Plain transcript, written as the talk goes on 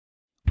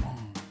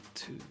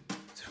2,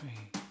 3,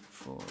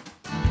 4.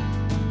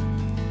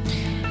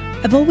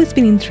 I've always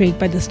been intrigued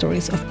by the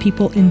stories of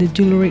people in the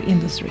jewelry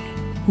industry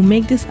who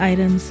make these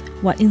items,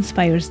 what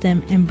inspires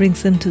them and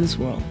brings them to this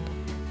world.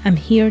 I'm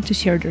here to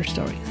share their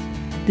stories.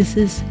 This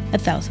is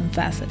 1,000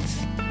 Facets.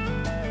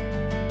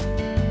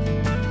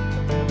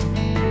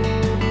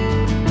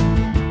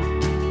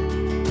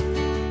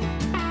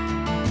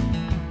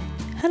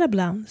 Hannah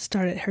Blount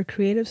started her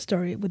creative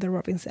story with a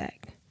robin's egg.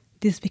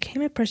 This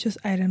became a precious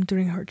item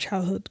during her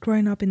childhood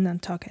growing up in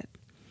Nantucket.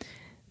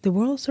 The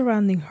world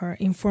surrounding her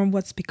informed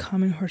what's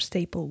becoming her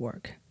staple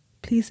work.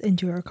 Please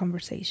enjoy our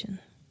conversation.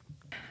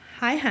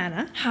 Hi,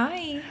 Hannah.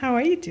 Hi. How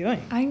are you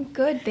doing? I'm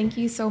good. Thank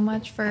you so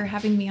much for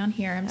having me on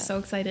here. I'm so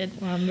excited.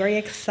 Well, I'm very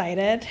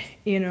excited.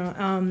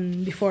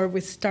 Before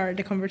we start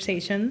the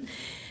conversation,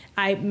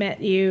 I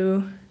met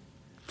you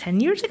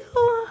 10 years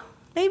ago,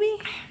 maybe?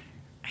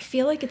 I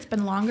feel like it's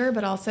been longer,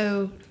 but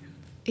also,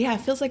 yeah,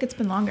 it feels like it's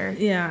been longer.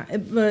 Yeah,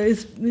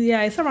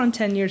 it's around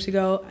 10 years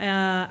ago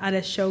at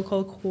a show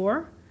called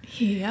Core.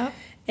 Yep.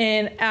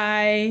 And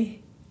I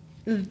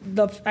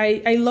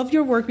love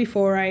your work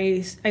before. I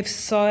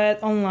saw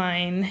it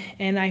online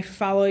and I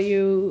follow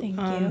you,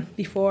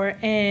 before,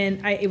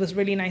 and it was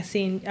really nice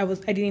seeing.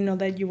 I didn't know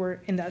that you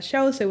were in that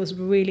show, so it was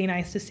really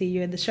nice to see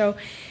you at the show.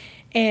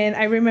 And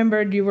I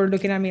remembered you were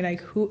looking at me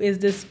like, who is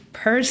this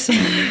person?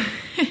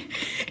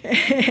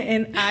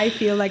 And I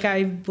feel like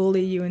I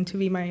bullied you into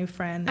be my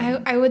friend.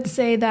 I would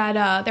say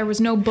that there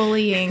was no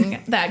bullying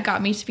that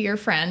got me to be your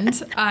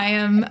friend. I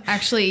am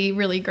actually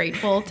really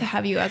grateful to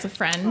have you as a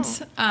friend.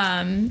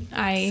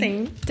 I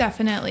Same.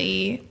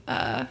 Definitely,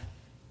 count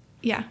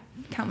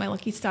my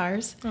lucky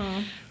stars.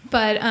 Aww.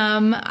 But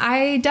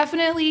I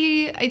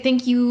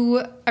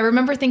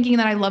remember thinking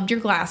that I loved your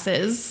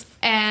glasses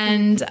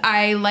and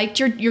I liked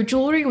your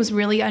jewelry was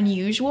really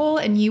unusual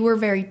and you were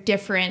very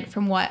different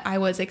from what I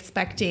was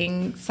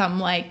expecting some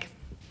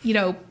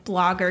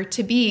blogger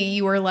to be.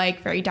 You were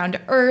very down to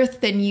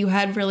earth and you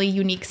had really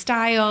unique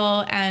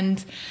style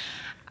and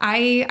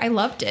I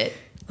loved it.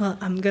 Well,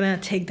 I'm going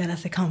to take that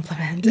as a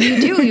compliment.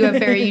 You do. You have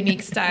very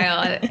unique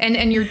style.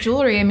 And your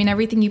jewelry, I mean,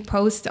 everything you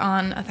post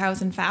on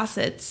 1,000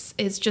 Facets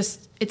is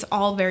just, it's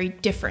all very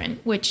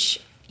different,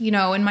 which,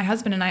 and my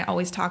husband and I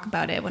always talk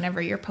about it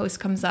whenever your post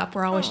comes up.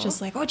 We're always just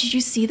like, oh, did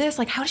you see this?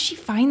 Like, how did she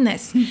find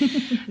this?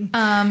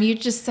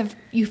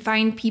 You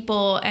find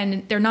people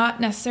and they're not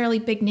necessarily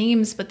big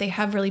names, but they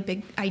have really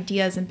big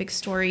ideas and big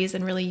stories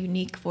and really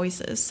unique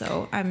voices.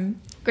 So I'm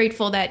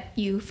grateful that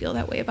you feel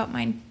that way about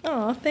mine.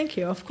 Oh, thank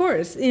you. Of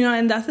course.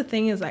 And that's the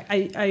thing is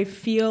I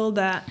feel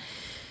that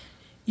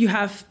you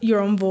have your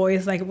own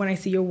voice. Like when I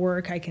see your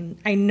work,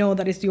 I know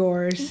that it's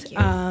yours. Thank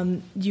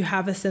you. You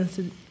have a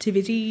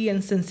sensitivity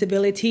and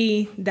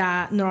sensibility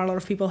that not a lot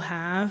of people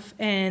have.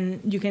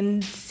 And you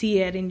can see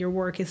it in your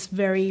work. It's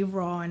very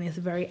raw and it's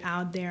very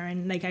out there.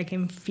 And I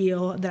can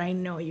feel that I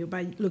know you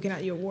by looking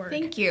at your work.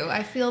 Thank you.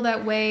 I feel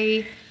that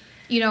way.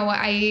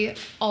 I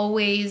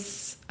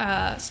always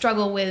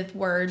struggle with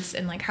words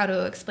and how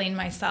to explain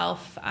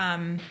myself.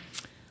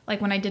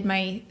 When I did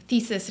my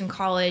thesis in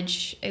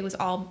college, it was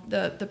all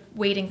the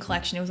weighting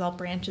collection. It was all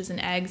branches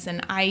and eggs.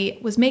 And I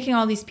was making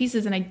all these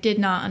pieces and I did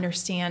not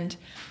understand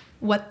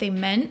what they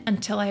meant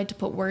until I had to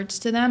put words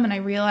to them. And I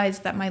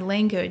realized that my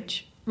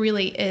language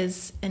really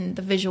is in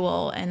the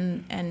visual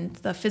and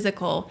the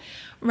physical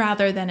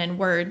rather than in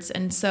words.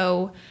 And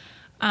so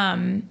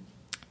I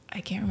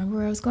can't remember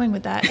where I was going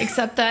with that,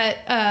 except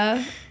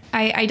that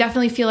I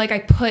definitely feel like I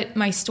put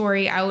my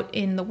story out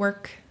in the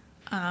work.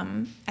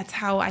 That's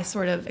how I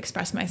sort of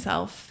express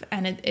myself,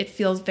 and it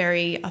feels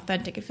very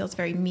authentic. It feels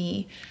very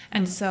me,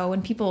 and so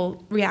when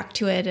people react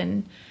to it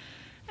and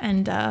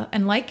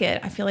like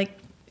it, I feel like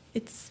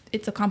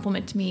it's a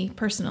compliment to me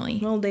personally.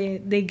 Well,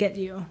 they get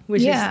you,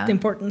 which is the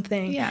important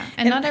thing. Yeah,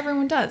 and not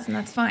everyone does, and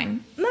that's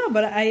fine. No,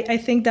 but I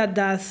think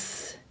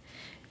that's,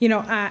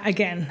 I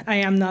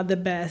am not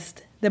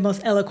the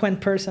most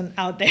eloquent person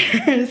out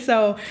there.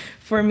 So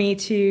for me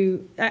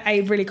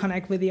I really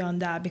connect with you on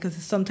that because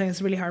it's sometimes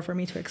really hard for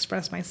me to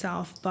express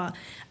myself, but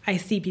I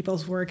see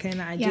people's work and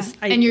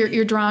and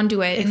you're drawn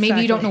to it. Exactly. And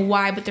maybe you don't know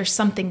why, but there's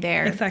something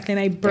there. Exactly. And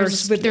I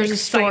burst with there's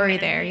excitement. A story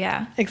there.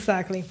 Yeah,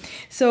 exactly.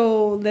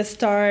 So let's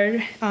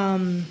start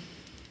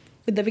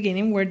with the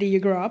beginning. Where did you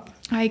grow up?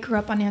 I grew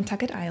up on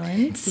Nantucket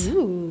Island.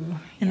 Ooh,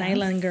 an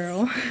island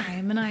girl. I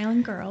am an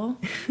island girl.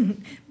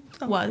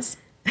 Was.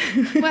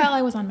 Well,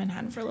 I was on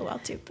Manhattan for a little while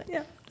too, but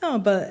yeah. No,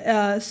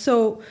 but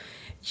so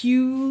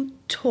you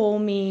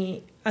told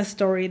me a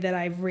story that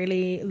I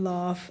really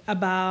love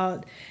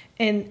about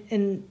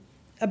and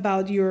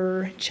about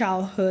your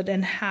childhood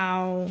and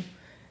how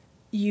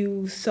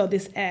you saw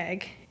this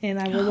egg, and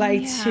I would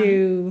like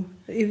to,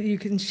 if you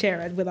can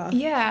share it with us.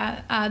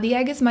 Yeah, the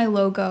egg is my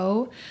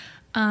logo,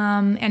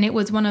 and it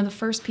was one of the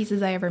first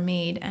pieces I ever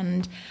made,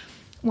 and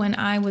when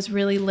I was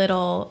really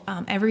little,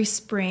 every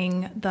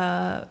spring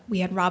we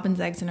had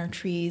robin's eggs in our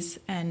trees,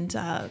 and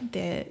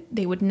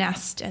they would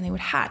nest and they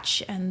would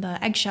hatch, and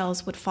the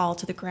eggshells would fall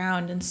to the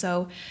ground. And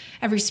so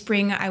every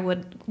spring I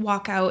would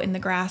walk out in the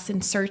grass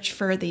and search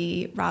for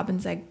the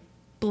robin's egg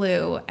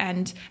blue.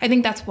 And I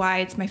think that's why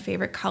it's my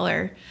favorite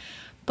color.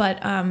 But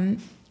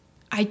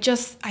I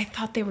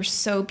thought they were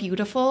so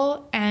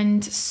beautiful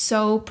and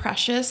so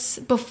precious.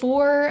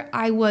 Before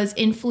I was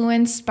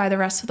influenced by the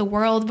rest of the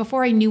world,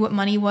 before I knew what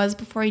money was,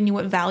 before I knew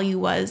what value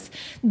was,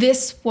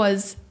 this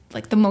was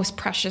like the most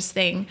precious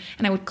thing,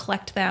 and I would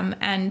collect them.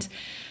 And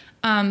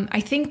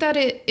I think that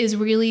it is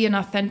really an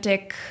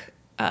authentic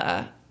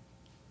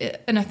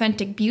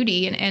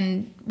beauty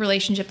and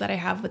relationship that I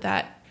have with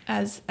that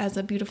as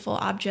a beautiful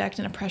object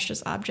and a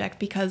precious object,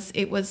 because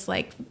it was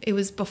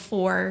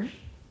before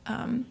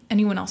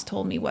anyone else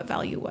told me what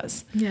value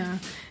was. Yeah.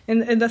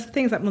 And that's the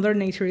thing, is that Mother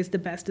Nature is the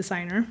best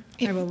designer.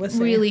 It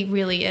really,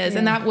 really is. Yeah.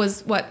 And that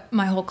was what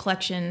my whole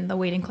collection, the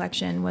Waiting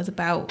collection, was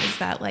about, was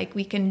that like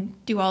we can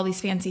do all these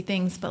fancy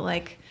things, but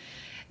like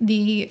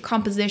the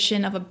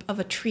composition of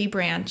a tree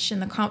branch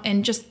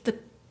and just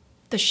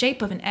the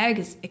shape of an egg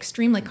is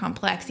extremely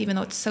complex, even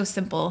though it's so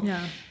simple.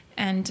 Yeah.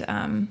 And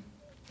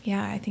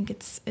I think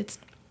it's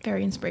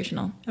very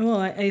inspirational.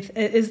 Well,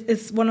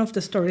 it's one of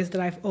the stories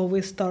that I've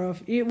always thought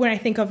of. When I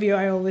think of you,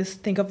 I always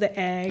think of the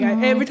egg.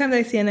 Every time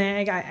I see an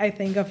egg, I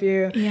think of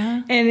you.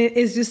 Yeah. And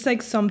it's just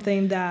like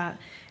something that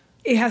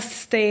it has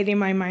stayed in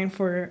my mind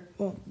for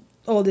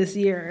all these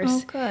years.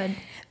 Oh, good.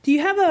 Do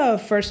you have a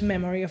first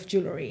memory of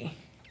jewelry?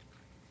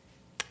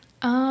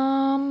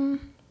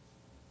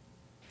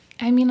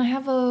 I mean, I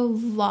have a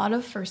lot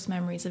of first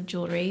memories of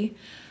jewelry.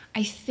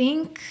 I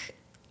think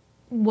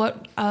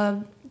what a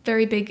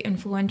very big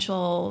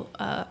influential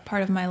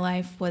part of my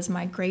life was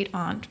my great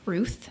aunt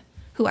Ruth,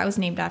 who I was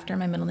named after.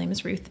 My middle name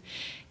is Ruth.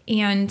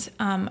 And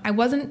I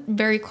wasn't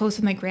very close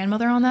with my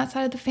grandmother on that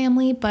side of the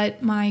family,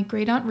 but my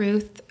great aunt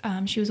Ruth,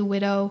 she was a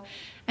widow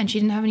and she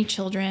didn't have any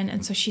children.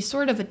 And so she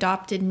sort of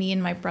adopted me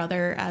and my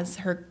brother as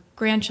her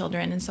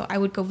grandchildren. And so I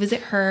would go visit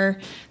her.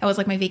 That was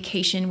like my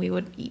vacation. We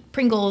would eat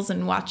Pringles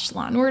and watch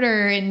Law and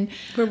Order. And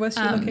where was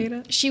she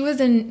located? She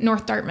was in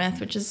North Dartmouth,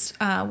 which is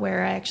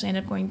where I actually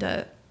ended up going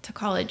to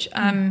college.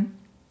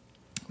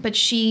 But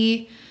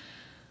she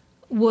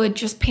would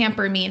just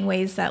pamper me in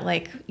ways that,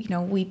 like, you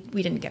know, we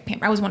didn't get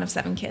pampered. I was one of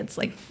 7 kids.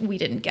 Like, we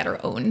didn't get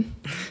our own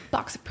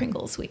box of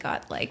Pringles. We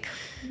got like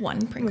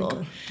one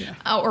Pringle,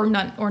 or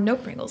none, or no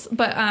Pringles.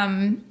 But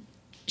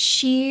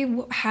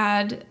she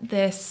had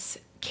this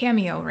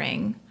cameo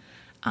ring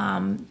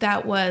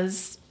it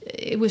was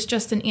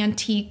just an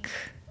antique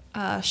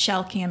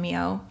shell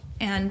cameo.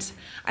 And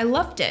I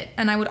loved it,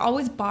 and I would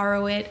always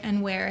borrow it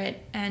and wear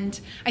it. And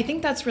I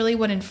think that's really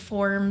what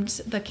informed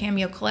the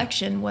cameo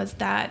collection, was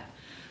that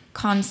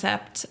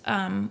concept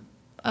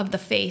of the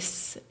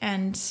face.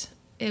 And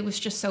it was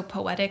just so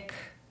poetic,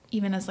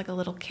 even as like a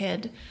little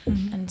kid.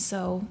 Mm-hmm. And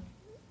so,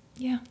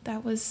 yeah,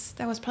 that was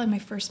probably my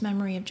first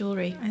memory of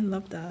jewelry. I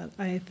love that.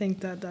 I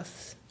think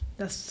that's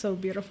so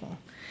beautiful.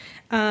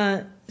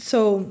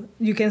 So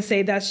you can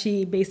say that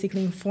she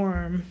basically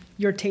informed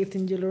your taste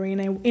in jewelry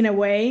in a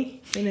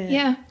way,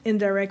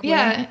 indirect way.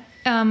 Yeah.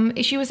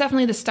 She was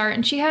definitely the start,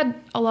 and she had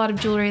a lot of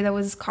jewelry that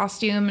was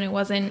costume, and it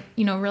wasn't,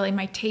 really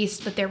my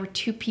taste, but there were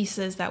 2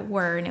 pieces that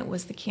were, and it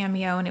was the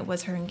cameo and it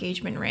was her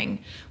engagement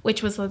ring,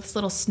 which was this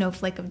little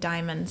snowflake of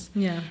diamonds.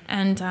 Yeah.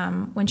 And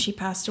when she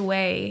passed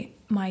away,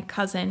 my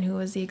cousin, who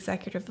was the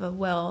executor of the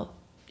will,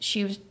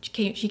 she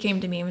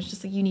came to me and was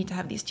just like, you need to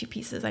have these 2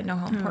 pieces. I know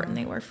how important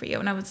they were for you.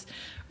 And I was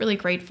really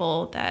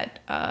grateful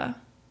that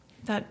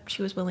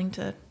she was willing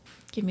to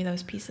give me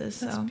those pieces.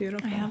 That's so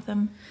beautiful. I have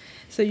them.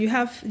 So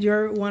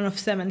you're one of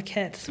 7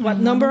 kids. What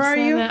number are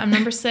you? I'm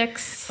number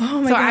 6.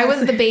 Oh my God. I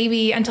was the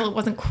baby until it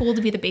wasn't cool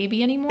to be the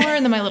baby anymore.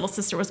 And then my little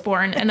sister was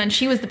born, and then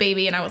she was the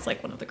baby, and I was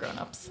like one of the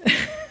grown-ups.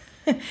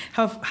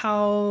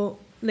 How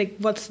like,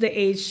 what's the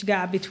age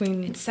gap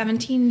between? It's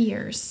 17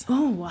 years.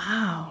 Oh,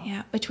 wow.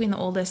 Yeah, between the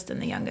oldest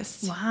and the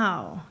youngest.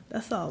 Wow,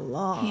 that's a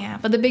lot. Yeah,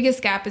 but the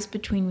biggest gap is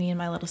between me and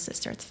my little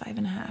sister. It's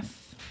 5.5.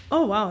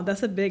 Oh, wow,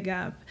 that's a big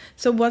gap.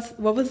 So what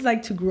was it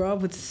like to grow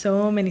up with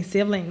so many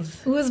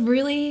siblings? It was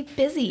really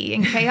busy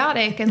and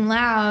chaotic and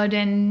loud,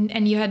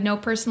 and you had no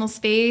personal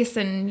space.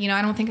 And,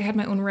 I don't think I had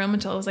my own room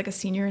until I was like a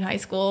senior in high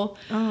school.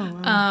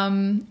 Oh,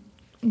 wow.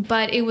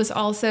 But it was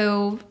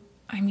also,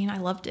 I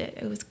loved it.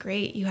 It was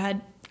great. You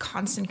had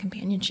constant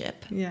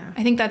companionship. Yeah.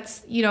 I think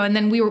that's, and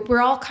then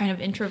we're all kind of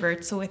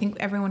introverts, so I think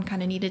everyone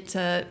kind of needed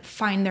to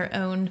find their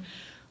own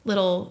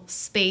little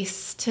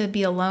space to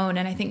be alone,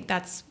 and I think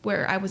that's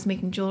where I was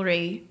making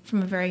jewelry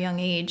from a very young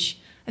age.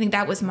 I think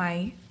that was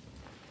my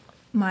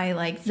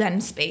like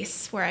Zen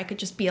space where I could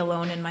just be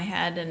alone in my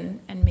head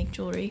and make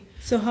jewelry.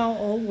 So how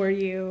old were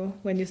you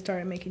when you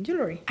started making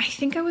jewelry? I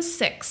think I was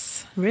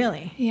 6.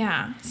 Really?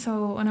 Yeah.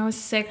 So when I was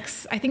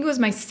 6, I think it was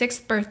my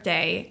 6th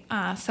birthday,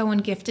 someone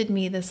gifted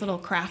me this little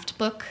craft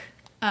book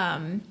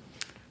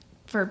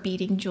for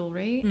beading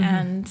jewelry. Mm-hmm.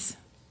 And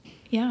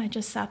yeah, I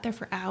just sat there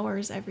for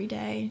hours every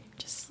day,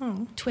 just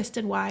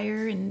twisted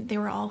wire, and they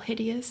were all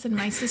hideous, and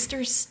my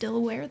sisters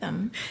still wear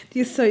them.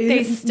 They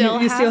still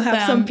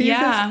have some pieces?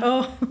 Yeah,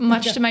 oh,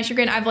 much to my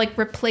chagrin. I've like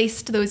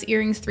replaced those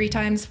earrings 3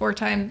 times, 4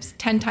 times,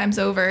 10 times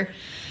over.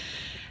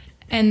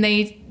 and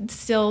they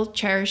still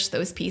cherish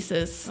those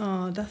pieces.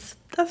 Oh, that's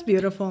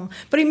beautiful.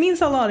 But it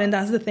means a lot, and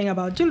that's the thing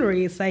about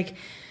jewelry. It's like,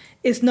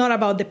 it's not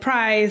about the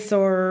price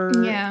or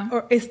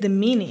it's the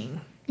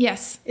meaning.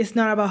 Yes. It's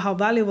not about how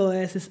valuable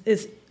it is.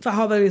 It's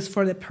how valuable it is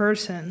for the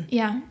person.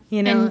 Yeah.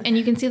 You know? And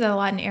you can see that a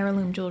lot in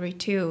heirloom jewelry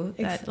too.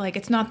 That like,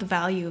 it's not the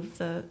value of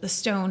the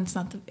stone.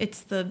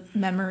 It's the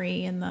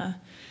memory and the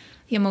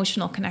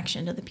emotional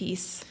connection to the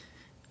piece.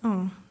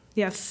 Oh,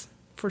 yes,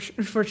 for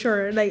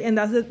sure. Like, and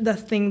that's the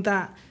thing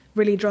that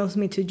really draws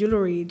me to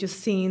jewelry. Just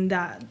seeing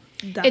that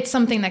it's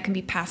something that can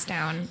be passed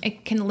down.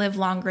 It can live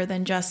longer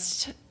than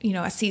just,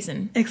 a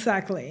season.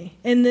 Exactly.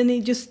 And then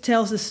it just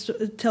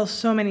tells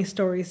so many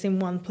stories in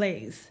one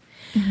place.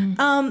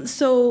 Mm-hmm.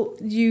 So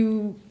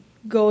you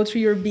go through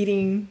your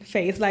beading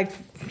phase, like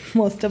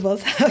most of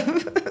us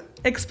have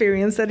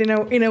experienced it in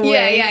a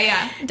way.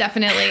 Yeah,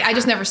 definitely. I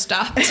just never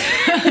stopped.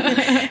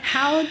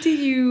 How do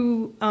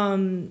you,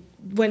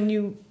 when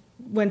you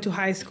went to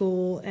high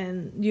school,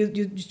 and you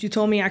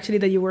told me actually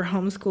that you were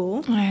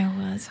homeschooled. I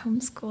was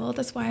homeschooled.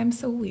 That's why I'm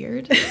so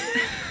weird.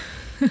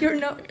 You're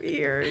not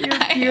weird. You're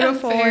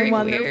beautiful and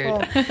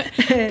wonderful.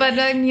 But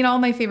all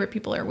my favorite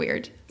people are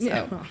weird. So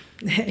yeah, well,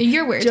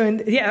 you're weird. And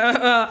in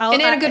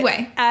a good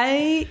way.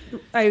 I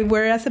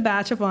wear it as a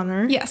badge of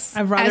honor. Yes,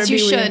 as you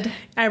should. Weird.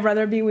 I'd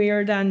rather be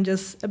weird than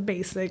just a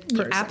basic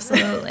person. Yeah,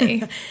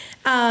 absolutely.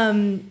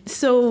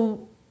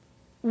 So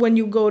when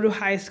you go to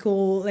high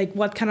school, like,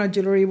 what kind of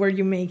jewelry were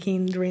you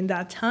making during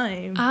that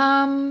time?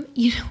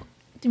 Do you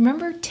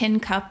remember Tin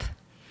Cup?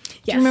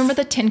 Yes. Do you remember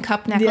the Tin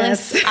Cup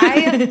necklace?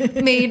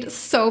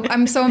 Yes.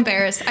 I'm so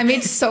embarrassed. I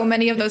made so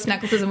many of those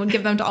necklaces and would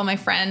give them to all my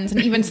friends,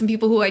 and even some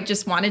people who I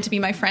just wanted to be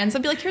my friends.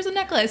 I'd be like, here's a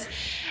necklace.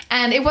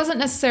 And it wasn't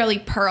necessarily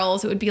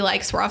pearls. It would be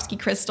like Swarovski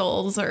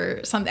crystals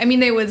or something. I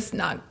mean, it was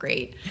not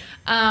great.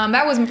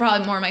 That was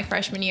probably more my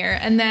freshman year.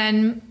 And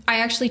then I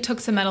actually took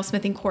some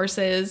metalsmithing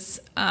courses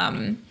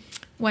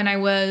when I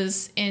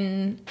was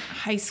in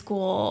high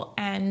school,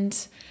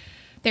 and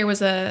there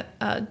was a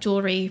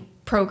jewelry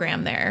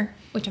program there,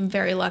 which I'm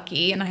very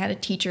lucky. And I had a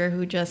teacher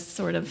who just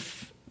sort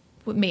of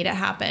made it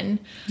happen.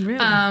 Really?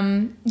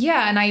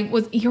 Yeah.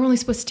 And you're only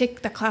supposed to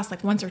take that class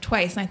like once or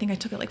twice. And I think I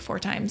took it like 4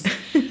 times.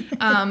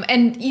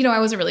 And I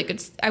was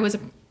I was a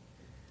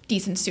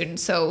decent student.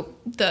 So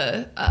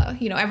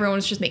everyone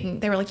was just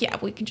they were like, yeah,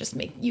 you can just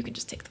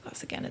take the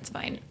class again. It's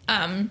fine.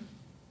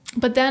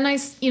 But then I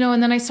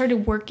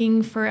started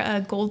working for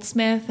a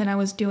goldsmith, and I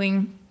was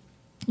doing,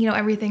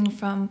 everything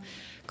from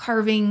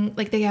carving,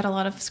 like they had a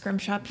lot of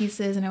scrimshaw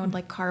pieces, and I would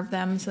like carve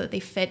them so that they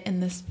fit in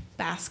this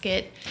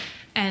basket,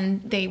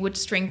 and they would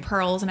string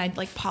pearls, and I'd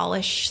like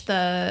polish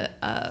the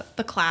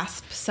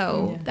clasp.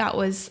 So that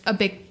was a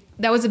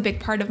big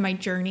part of my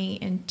journey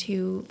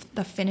into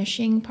the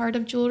finishing part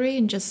of jewelry,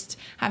 and just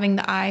having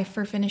the eye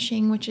for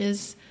finishing, which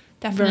is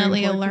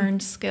definitely a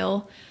learned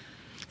skill.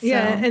 So.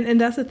 Yeah,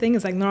 and that's the thing,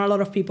 is like not a lot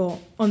of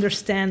people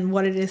understand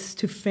what it is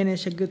to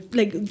finish a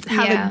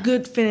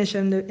good finish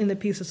in the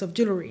pieces of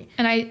jewelry.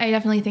 And I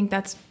definitely think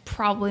that's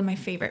probably my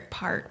favorite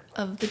part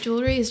of the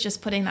jewelry, is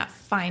just putting that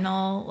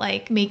final,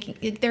 like making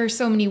it. There are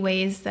so many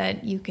ways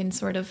that you can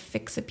sort of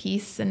fix a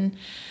piece, and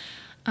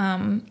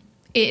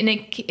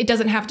it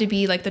doesn't have to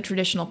be like the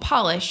traditional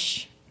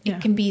polish. It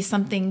can be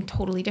something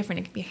totally different.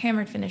 It can be a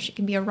hammered finish. It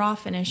can be a raw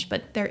finish,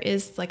 but there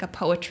is like a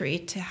poetry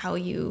to how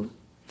you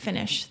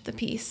finish the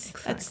piece.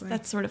 Exactly.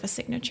 That's sort of a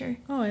signature.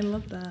 Oh, I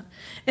love that.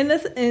 And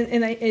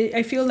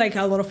I feel like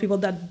a lot of people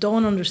that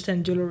don't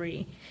understand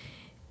jewelry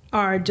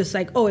are just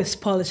like, oh, it's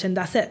polished and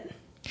that's it.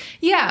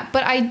 Yeah,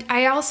 but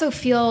I also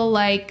feel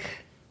like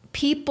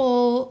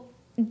people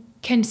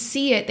can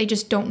see it, they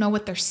just don't know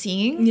what they're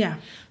seeing. Yeah.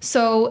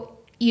 So,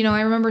 I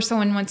remember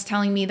someone once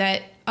telling me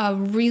that a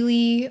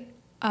really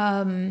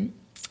well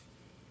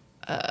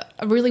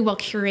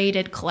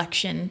curated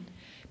collection,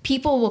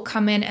 people will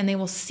come in and they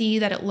will see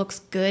that it looks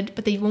good,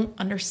 but they won't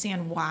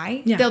understand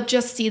why. Yeah. They'll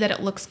just see that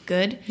it looks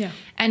good. Yeah.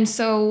 And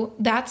so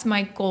that's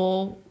my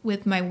goal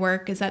with my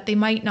work, is that they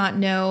might not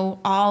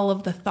know all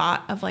of the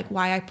thought of like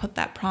why I put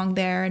that prong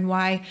there, and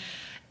why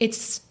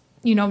it's,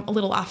 a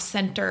little off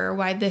center, or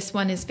why this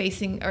one is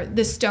facing, or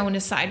this stone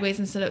is sideways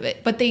instead of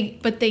it. But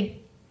they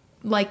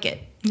like it.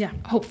 Yeah.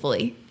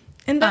 Hopefully.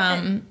 And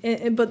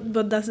that,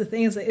 but that's the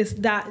thing, is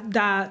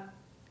that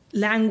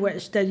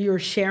language that you're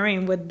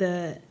sharing with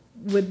the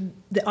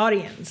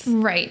audience,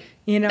 right?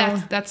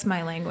 That's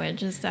my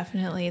language, is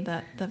definitely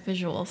the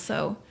visual.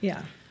 So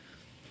yeah,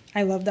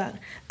 I love that.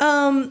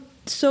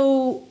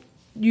 So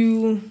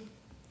you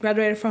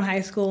graduated from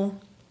high school,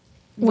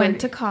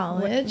 went to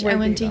college. I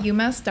went to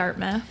UMass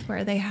Dartmouth,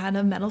 where they had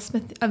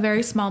a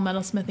very small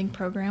metalsmithing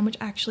program, which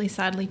actually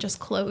sadly just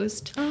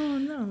closed. Oh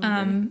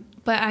no.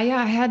 But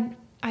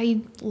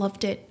I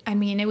loved it. I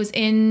mean, it was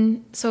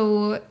the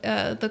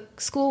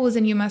school was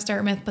in UMass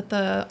Dartmouth, but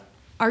the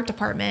art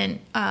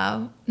department,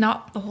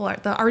 not the whole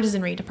art, the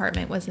artisanry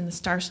department was in the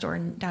Star Store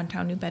in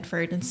downtown New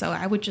Bedford. And so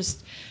I would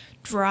just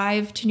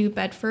drive to New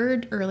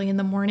Bedford early in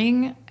the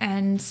morning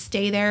and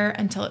stay there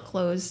until it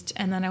closed.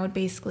 And then I would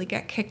basically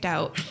get kicked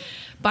out.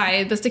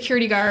 by the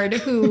security guard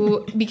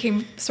who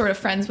became sort of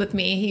friends with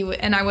me.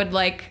 And I would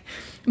like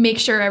make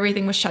sure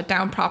everything was shut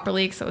down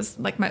properly because it was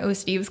like my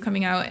OCD was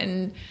coming out.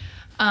 And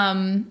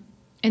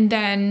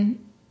then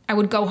I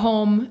would go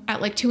home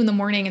at like 2 a.m.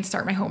 and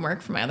start my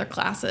homework for my other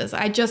classes.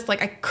 I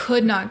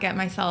could not get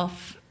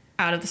myself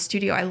out of the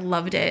studio. I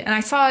loved it. And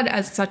I saw it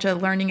as such a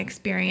learning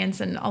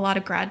experience, and a lot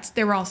of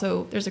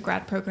there's a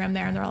grad program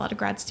there, and there are a lot of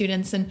grad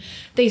students, and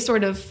they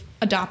sort of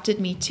adopted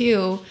me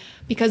too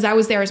because I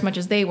was there as much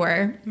as they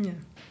were. Yeah.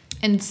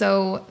 And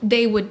so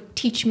they would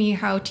teach me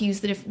how to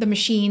use the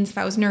machines if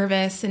I was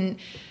nervous. And,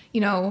 you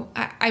know,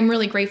 I'm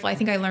really grateful. I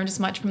think I learned as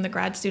much from the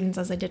grad students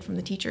as I did from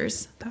the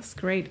teachers. That's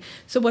great.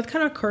 So what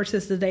kind of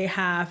courses do they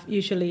have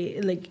usually?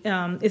 Like,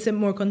 is it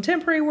more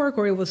contemporary work,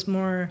 or it was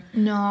more?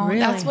 No, really?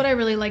 That's what I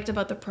really liked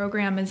about the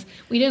program is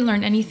we didn't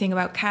learn anything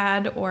about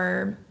CAD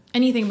or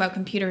anything about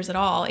computers at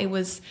all. It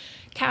was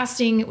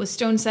casting, it was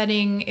stone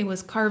setting, it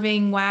was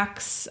carving,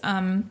 wax,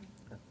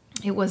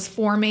 it was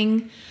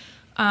forming,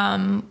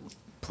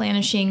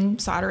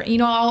 planishing, soldering, you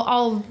know,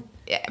 all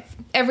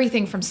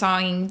everything from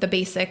sawing the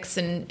basics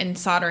and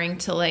soldering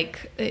to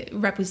like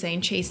repoussé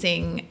and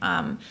chasing.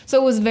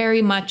 So it was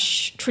very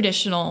much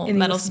traditional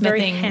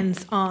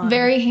metalsmithing.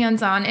 Very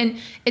hands-on. And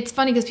it's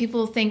funny because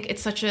people think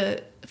it's such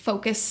a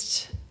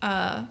focus.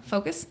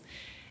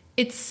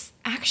 It's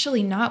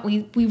actually not.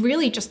 We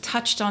really just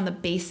touched on the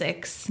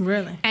basics.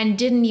 Really? And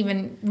didn't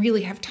even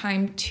really have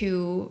time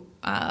to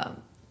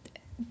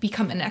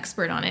become an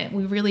expert on it.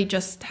 We really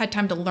just had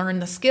time to learn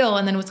the skill,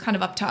 and then it was kind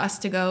of up to us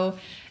to go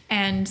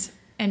and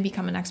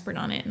become an expert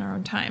on it in our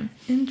own time.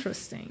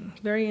 Interesting.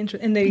 Very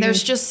interesting.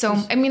 There's just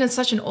it's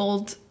such an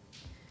old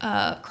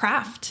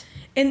craft.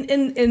 And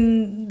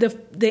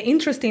the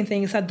interesting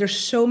thing is that there's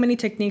so many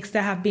techniques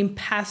that have been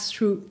passed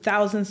through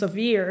thousands of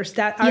years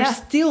that are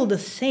still the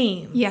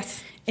same.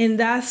 Yes. And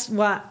that's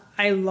what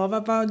I love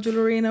about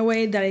jewelry in a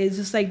way, that it's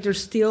just like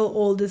there's still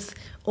all these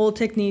old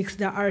techniques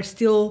that are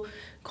still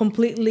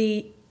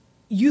completely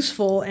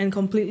useful and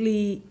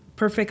completely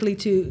perfectly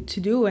to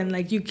do, and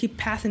like you keep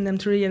passing them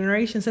through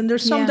generations. And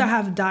there's some that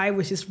have died,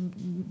 which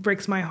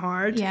breaks my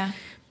heart. Yeah.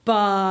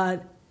 But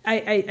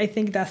I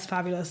think that's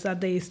fabulous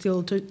that they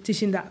still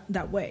teaching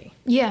that way.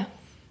 Yeah.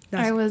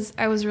 I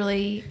was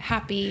really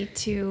happy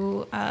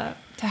to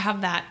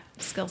have that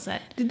skill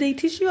set. Did they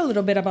teach you a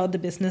little bit about the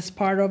business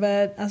part of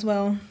it as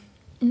well?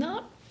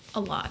 Not a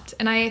lot.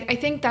 And I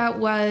think that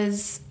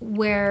was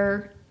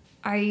where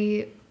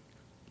I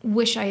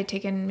wish I had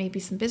taken maybe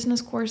some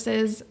business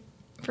courses.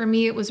 For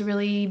me, it was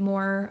really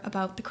more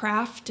about the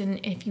craft,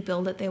 and if you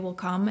build it, they will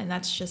come. And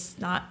that's just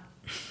not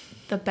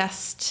the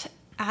best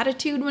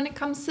attitude when it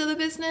comes to the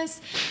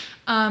business.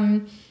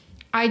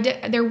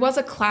 There was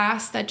a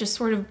class that just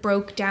sort of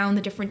broke down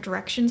the different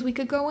directions we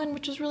could go in,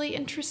 which was really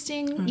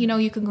interesting. Mm-hmm. You know,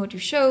 you could go do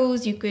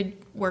shows, you could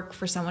work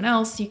for someone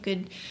else, you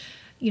could,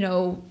 you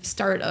know,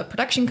 start a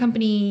production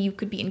company, you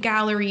could be in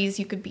galleries,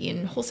 you could be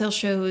in wholesale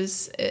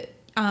shows.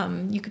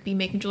 You could be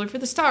making jewelry for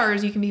the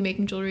stars. You can be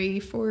making jewelry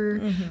for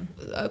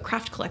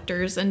craft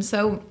collectors. And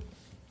so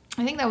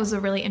I think that was a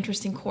really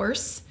interesting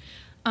course,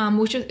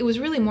 it was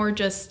really more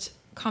just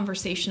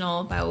conversational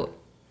about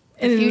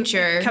the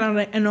future. Kind of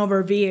like an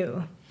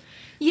overview.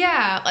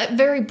 Yeah, like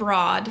very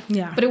broad.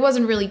 Yeah. But it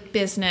wasn't really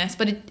business.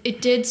 But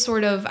it did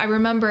sort of, I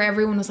remember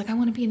everyone was like, I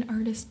want to be an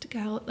artist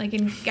like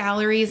in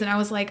galleries. And I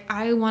was like,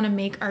 I want to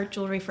make art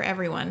jewelry for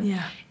everyone.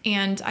 Yeah.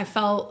 And I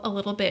felt a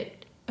little bit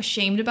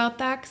ashamed about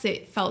that because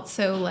it felt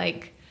so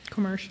like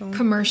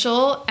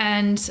commercial,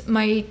 and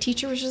my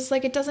teacher was just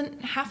like, it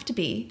doesn't have to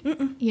be.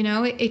 You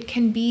know, it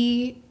can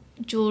be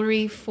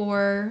jewelry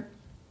for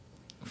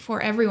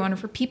everyone or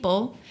for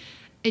people.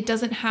 It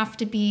doesn't have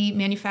to be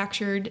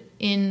manufactured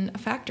in a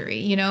factory,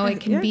 you know. It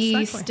can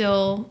be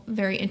still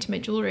very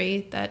intimate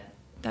jewelry that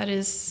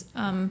is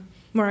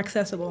more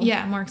accessible.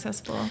 Yeah, more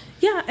accessible.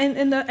 Yeah,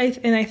 and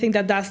I think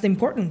that's the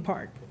important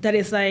part. That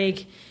is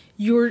like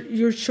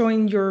you're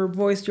showing your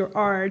voice, your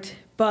art,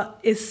 but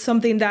it's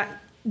something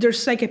that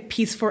there's like a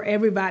piece for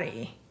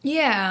everybody.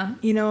 Yeah.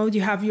 You know,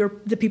 you have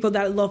the people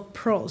that love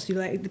pearls, you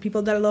like the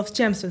people that love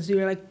gemstones, you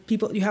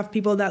have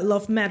people that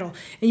love metal,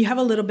 and you have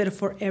a little bit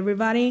for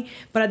everybody,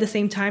 but at the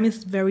same time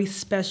it's very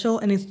special,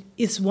 and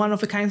it's one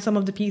of a kind, some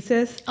of the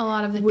pieces. A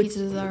lot of the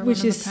pieces are one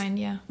of a kind,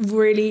 yeah.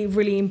 Really,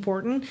 really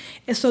important.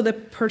 And so the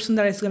person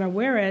that is gonna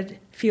wear it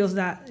feels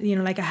that, you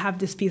know, like I have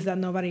this piece that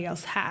nobody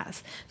else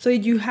has. So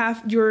you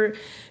have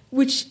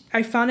which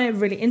I found it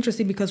really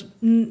interesting because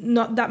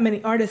not that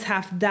many artists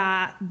have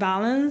that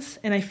balance,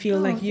 and I feel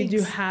like you do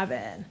have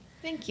it.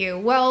 Thank you.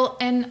 Well,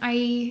 and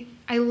I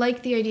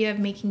like the idea of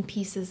making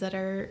pieces that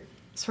are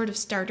sort of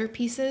starter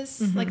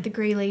pieces, like the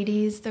Gray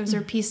Ladies. Those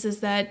are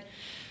pieces that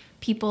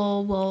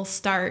people will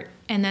start,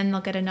 and then they'll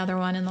get another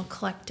one, and they'll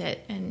collect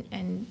it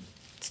and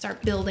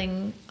start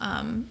building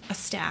a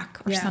stack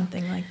or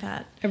something like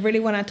that. I really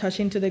want to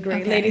touch into the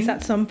Gray Ladies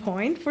at some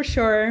point, for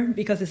sure,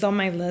 because it's on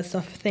my list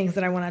of things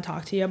that I want to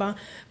talk to you about.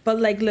 But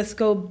like, let's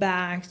go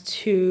back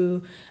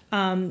to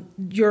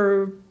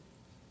your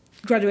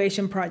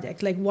graduation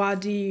project. Like,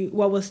 what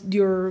was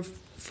your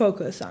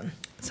focus on?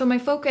 So my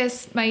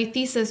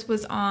thesis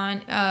was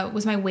on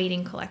was my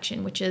wading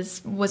collection, which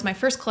was my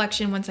first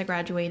collection once I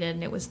graduated,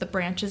 and it was the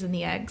branches and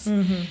the eggs.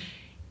 Mm-hmm.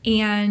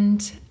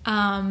 And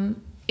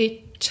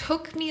it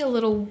took me a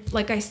little,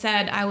 like I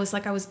said, I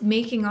was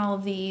making all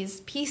of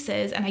these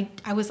pieces, and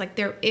I was like,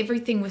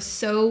 everything was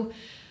so.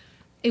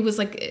 It was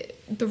like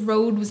the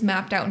road was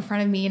mapped out in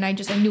front of me, and I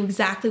knew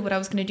exactly what I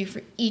was going to do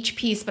for each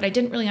piece, but I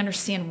didn't really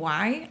understand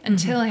why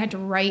until I had to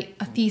write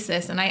a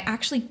thesis, and I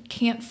actually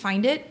can't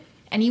find it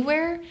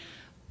anywhere.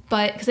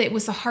 But because it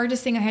was the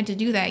hardest thing I had to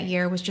do that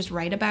year was just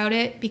write about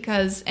it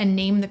and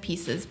name the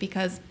pieces,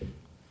 because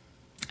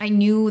I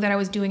knew that I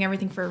was doing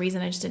everything for a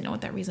reason. I just didn't know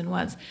what that reason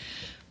was.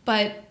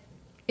 But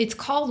it's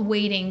called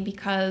wading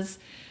because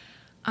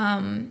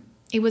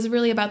it was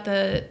really about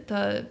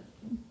the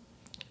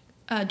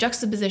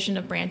juxtaposition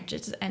of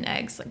branches and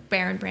eggs, like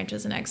barren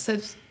branches and eggs. So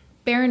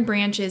barren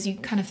branches, you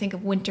kind of think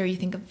of winter, you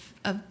think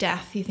of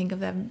death, you think of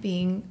them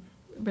being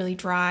really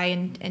dry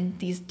and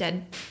these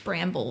dead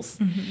brambles.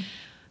 Mm-hmm.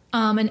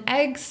 And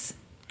eggs,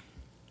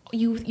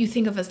 you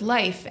think of as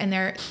life, and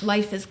their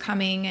life is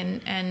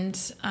coming,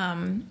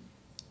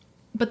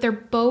 but they're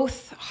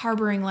both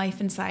harboring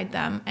life inside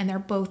them, and they're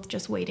both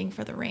just waiting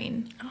for the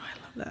rain. Oh, I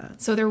love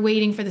that. So they're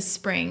waiting for the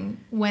spring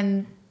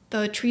when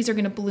the trees are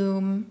going to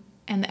bloom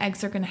and the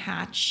eggs are going to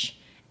hatch.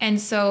 And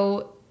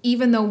so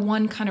even though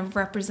one kind of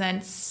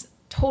represents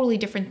totally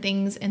different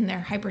things in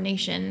their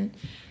hibernation,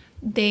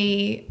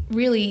 they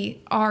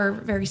really are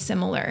very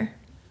similar.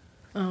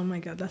 Oh my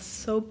God, that's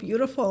so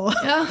beautiful.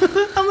 Yeah.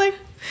 I'm like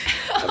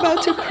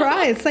about to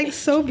cry. It's like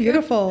so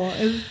beautiful.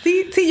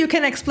 See, you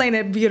can explain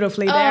it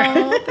beautifully there.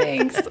 Oh,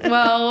 thanks.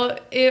 Well,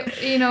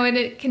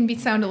 it can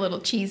sound a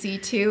little cheesy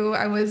too.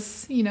 I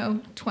was,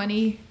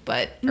 20,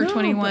 or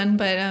 21,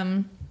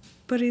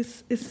 but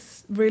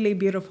it's really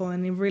beautiful,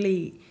 and it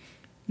really,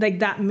 like,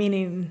 that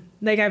meaning,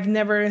 like, I've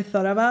never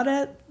thought about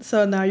it.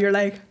 So now you're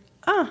like,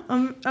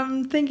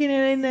 I'm thinking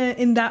it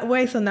in that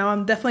way, so now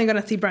I'm definitely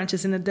gonna see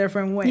branches in a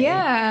different way.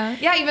 Yeah,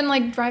 even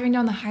like driving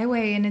down the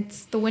highway and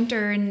it's the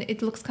winter and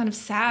it looks kind of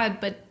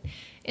sad, but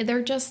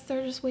they're just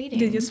waiting.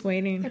 They're just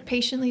waiting. They're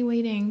patiently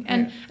waiting.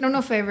 And I don't know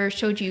if I ever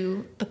showed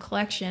you the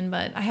collection,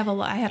 but I had a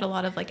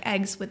lot of like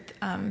eggs with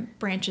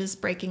branches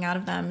breaking out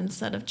of them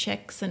instead of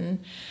chicks. And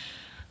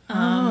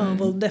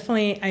well,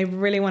 definitely, I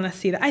really want to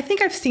see that. I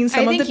think I've seen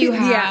some of the pieces.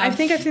 Yeah, I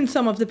think I've seen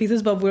some of the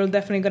pieces, but we're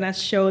definitely going to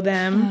show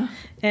them,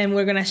 and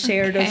we're going to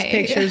share those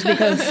pictures,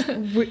 because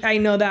I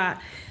know that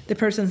the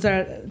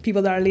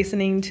people that are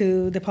listening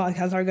to the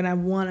podcast are going to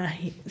want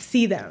to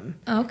see them.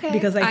 Okay.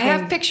 Because I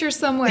have pictures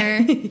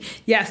somewhere.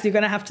 Yes, you're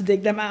going to have to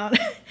dig them out.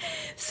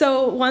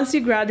 So once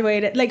you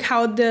graduated, like,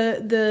 how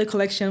the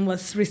collection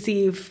was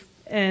received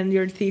and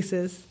your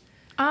thesis?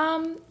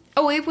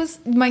 Oh, it was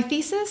my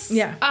thesis?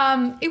 Yeah.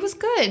 It was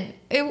good.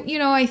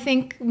 I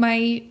think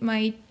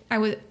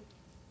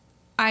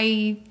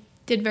I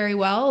did very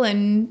well,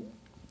 and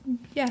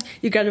yeah.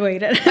 You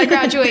graduated. I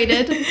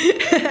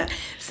graduated.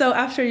 So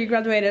after you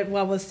graduated,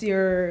 what was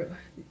your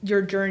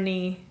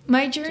journey?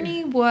 My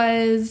journey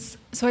was,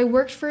 so I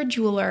worked for a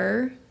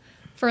jeweler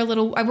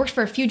I worked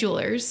for a few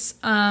jewelers.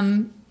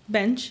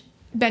 Bench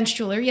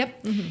jeweler,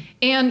 yep. Mm-hmm.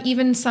 And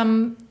even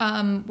some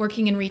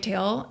working in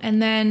retail.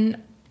 And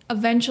then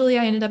eventually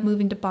I ended up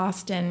moving to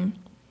Boston,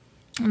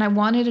 and I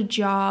wanted a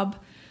job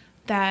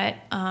that,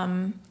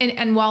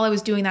 and while I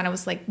was doing that, I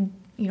was like,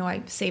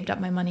 I saved up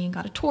my money and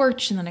got a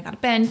torch, and then I got a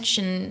bench,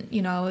 and,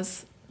 I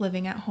was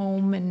living at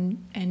home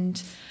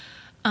and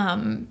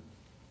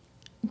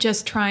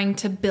just trying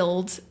to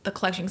build the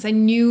collection, because I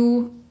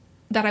knew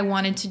that I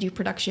wanted to do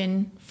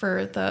production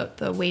for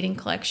the waiting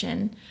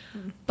collection,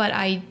 but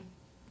I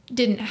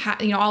didn't have,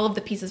 all of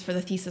the pieces for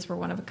the thesis were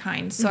one of a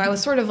kind. So I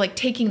was sort of like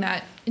taking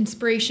that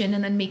inspiration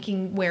and then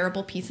making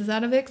wearable pieces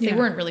out of it, because they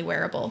weren't really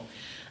wearable.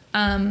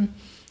 But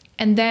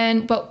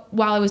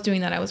while I was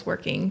doing that, I was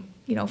working,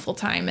 full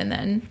time. And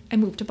then I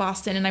moved to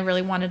Boston, and I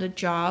really wanted a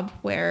job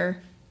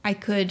where I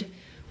could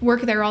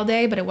work there all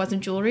day, but it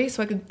wasn't jewelry.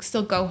 So I could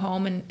still go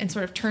home and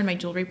sort of turn my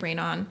jewelry brain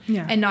on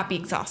and not be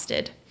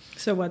exhausted.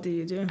 So what did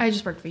you do? I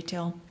just worked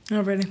retail.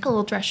 Oh, really? A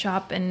little dress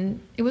shop,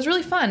 and it was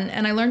really fun.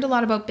 And I learned a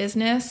lot about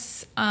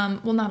business.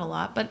 Well, not a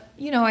lot, but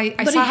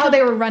I saw how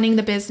they were running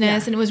the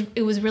business, and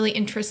it was really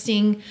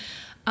interesting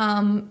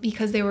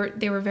because they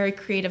were very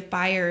creative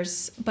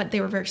buyers, but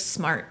they were very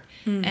smart,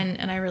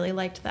 and I really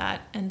liked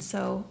that. And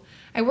so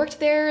I worked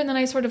there, and then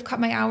I sort of cut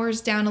my hours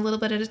down a little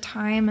bit at a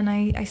time. And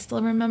I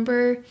still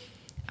remember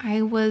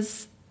I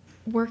was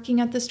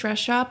working at this dress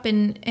shop,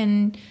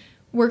 and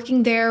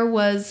working there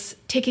was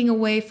taking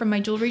away from my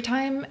jewelry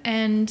time,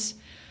 and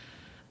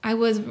I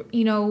was,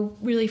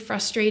 really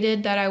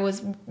frustrated that I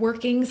was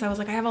working. So I was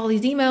like, I have all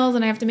these emails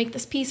and I have to make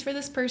this piece for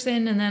this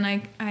person. And then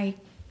I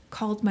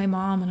called my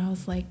mom, and I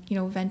was like,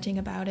 venting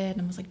about it.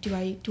 And I was like, do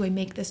I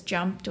make this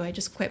jump? Do I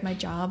just quit my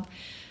job?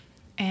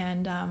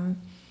 And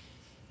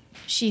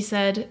she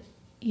said,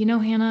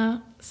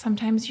 Hannah,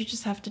 sometimes you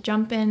just have to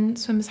jump in,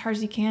 swim as hard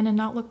as you can, and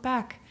not look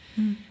back.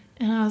 And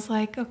I was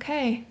like,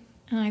 okay.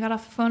 And I got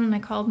off the phone and I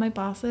called my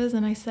bosses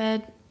and I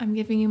said, I'm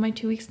giving you my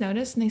 2 weeks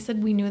notice. And they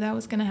said, we knew that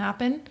was going to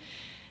happen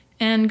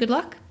and good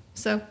luck.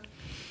 So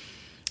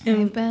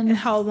and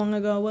how long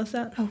ago was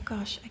that? Oh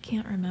gosh, I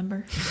can't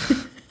remember.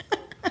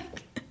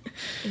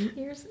 8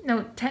 years?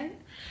 No, 10.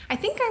 I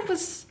think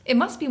it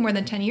must be more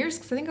than 10 years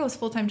because I think I was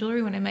full-time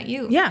jewelry when I met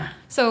you. Yeah.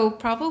 So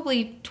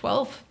probably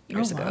 12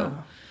 years ago.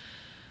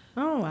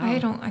 Oh,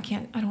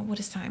 wow. What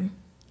is time?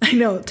 I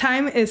know.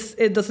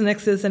 It doesn't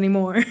exist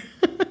anymore.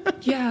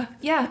 Yeah.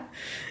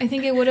 I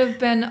think it would have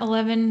been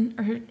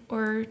 11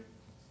 or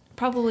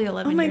probably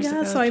 11 years ago. Oh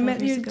my God, so I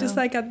met you just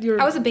like at your...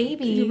 I was a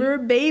baby. You were a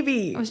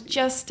baby. I was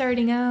just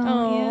starting out.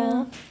 Oh,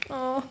 yeah.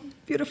 Oh,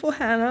 beautiful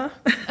Hannah.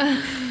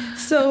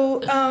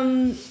 So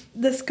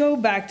let's go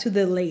back to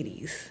the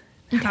ladies.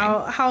 Okay.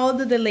 How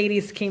did the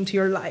ladies came to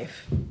your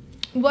life?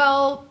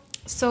 Well,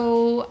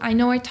 so I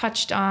know I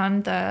touched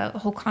on the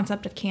whole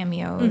concept of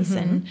cameos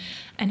and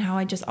how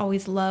I just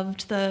always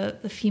loved the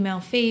female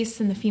face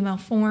and the female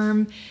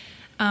form.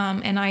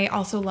 And I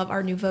also love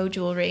Art Nouveau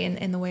jewelry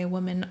and the way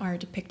women are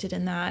depicted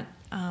in that.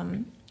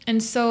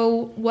 And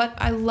so what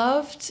I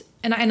loved,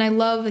 and I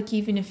love, like,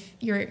 even if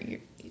you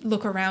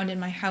look around in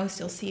my house,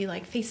 you'll see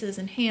like faces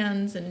and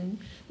hands and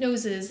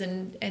noses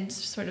and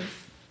sort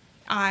of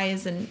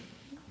eyes and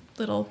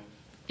little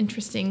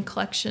interesting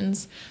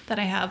collections that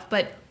I have.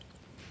 But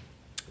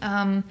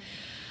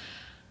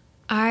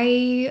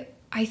I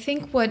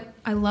think what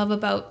I love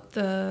about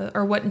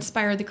what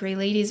inspired the Grey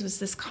Ladies was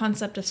this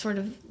concept of sort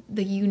of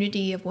the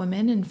unity of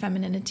women and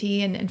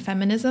femininity and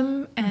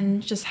feminism,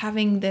 and just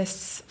having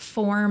this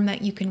form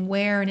that you can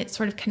wear and it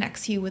sort of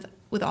connects you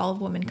with all of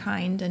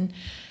womankind. And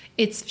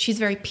she's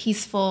very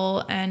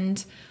peaceful,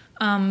 and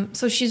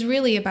so she's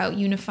really about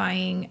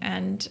unifying,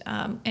 and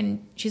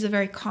she's a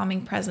very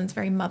calming presence,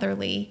 very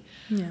motherly.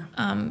 Yeah.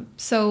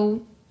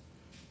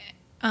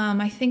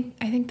 I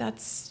think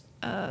that's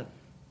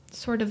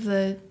sort of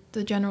the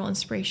general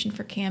inspiration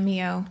for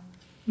Cameo.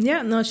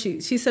 Yeah, no,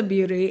 she's a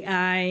beauty.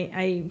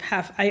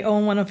 I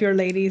own one of your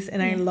ladies,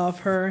 and yes. I love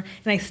her,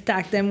 and I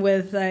stack them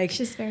with like.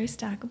 She's very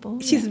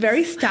stackable. She's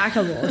very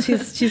stackable.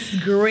 she's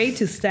great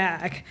to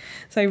stack.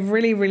 So I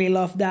really, really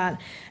love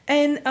that.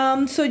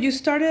 And so you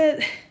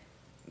started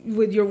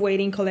with your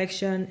wedding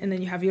collection, and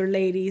then you have your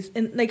ladies,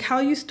 and like how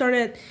you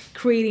started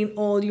creating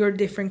all your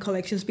different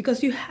collections,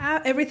 because you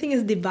have everything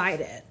is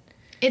divided.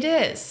 It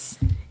is.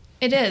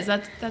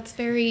 That's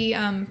very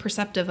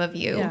perceptive of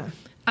you.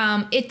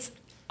 Yeah. It's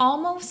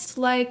almost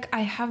like I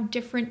have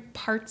different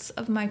parts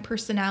of my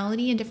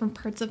personality and different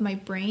parts of my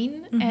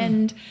brain. Mm-hmm.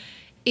 And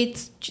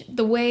it's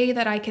the way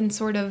that I can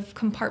sort of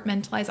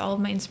compartmentalize all of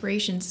my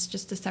inspirations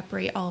just to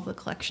separate all of the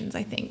collections,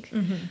 I think.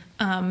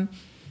 Mm-hmm.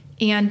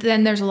 And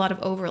then there's a lot of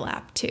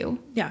overlap too.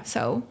 Yeah.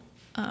 So,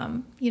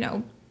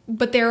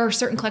 but there are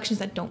certain collections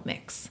that don't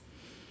mix.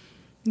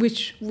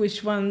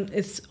 Which one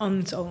is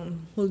on its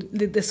own?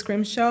 The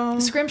scrimshaw?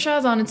 The scrimshaw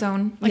is on its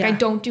own. Like, yeah. I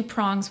don't do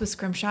prongs with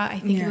scrimshaw. I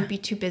think it would be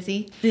too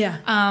busy. Yeah.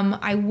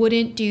 I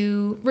wouldn't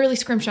do... Really,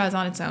 scrimshaw is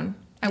on its own.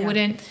 I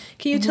wouldn't...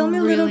 Can you tell me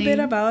a little bit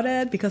about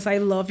it? Because I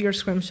love your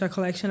scrimshaw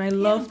collection. I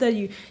love that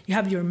you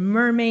have your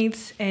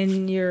mermaids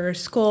and your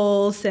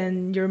skulls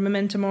and your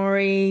memento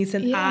moris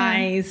and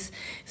eyes.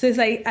 So it's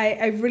like,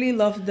 I really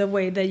love the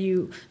way that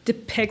you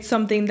depict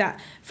something that,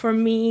 for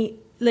me...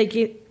 Like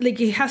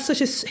it has such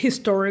a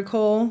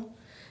historical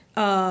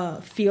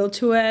feel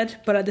to it,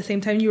 but at the same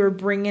time you were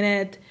bringing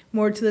it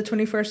more to the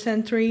 21st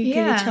century. Yeah.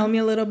 Can you tell me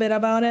a little bit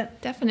about it?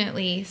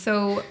 Definitely.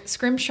 So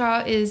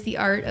scrimshaw is the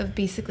art of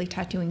basically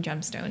tattooing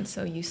gemstones.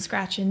 So you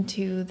scratch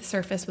into the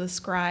surface with a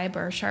scribe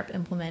or a sharp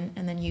implement,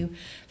 and then you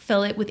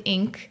fill it with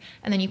ink,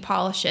 and then you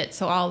polish it.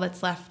 So all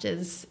that's left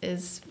is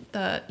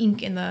the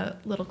ink in the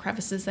little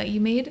crevices that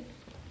you made.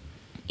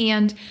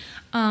 And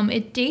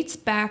it dates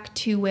back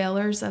to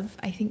whalers of,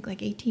 I think, like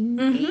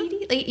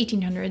 1880, late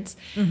 1800s.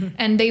 Mm-hmm.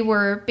 And they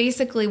were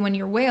basically, when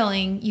you're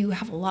whaling, you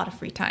have a lot of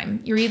free time.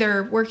 You're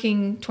either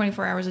working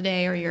 24 hours a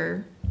day or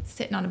you're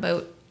sitting on a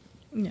boat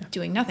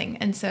doing nothing.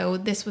 And so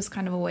this was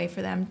kind of a way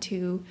for them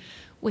to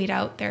wait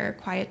out their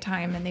quiet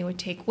time. And they would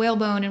take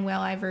whalebone and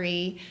whale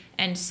ivory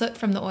and soot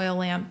from the oil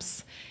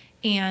lamps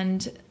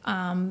and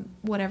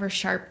whatever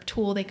sharp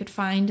tool they could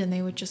find, and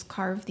they would just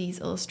carve these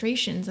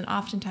illustrations. And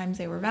oftentimes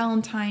they were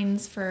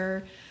valentines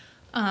for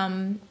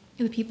the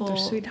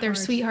people, their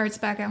sweethearts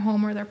back at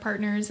home or their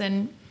partners.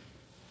 And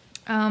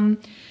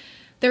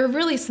there are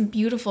really some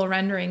beautiful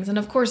renderings. And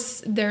of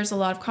course, there's a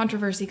lot of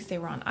controversy because they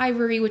were on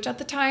ivory, which at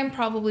the time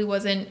probably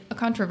wasn't a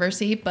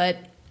controversy, but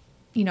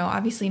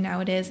obviously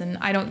now it is. And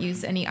I don't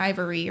use any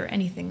ivory or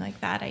anything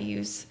like that. I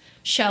use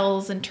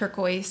shells and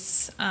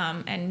turquoise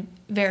and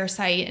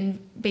variscite and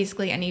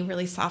basically any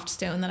really soft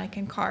stone that I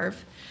can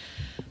carve.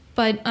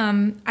 But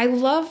I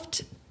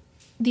loved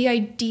the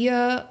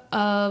idea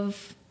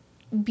of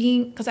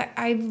being, because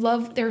I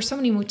love, there are so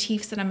many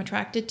motifs that I'm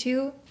attracted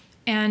to,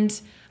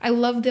 and I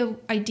love the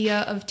idea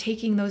of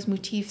taking those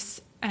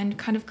motifs and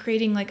kind of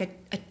creating like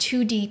a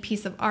 2D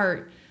piece of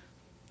art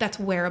that's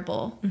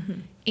wearable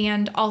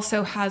and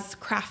also has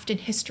craft and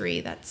history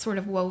that's sort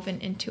of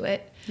woven into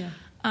it. Yeah.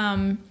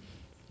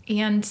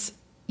 And,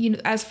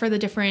 as for the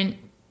different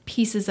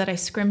pieces that I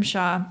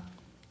scrimshaw,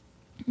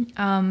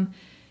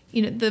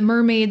 the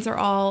mermaids are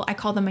all, I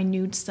call them my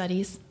nude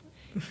studies.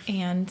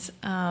 And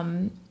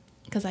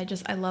because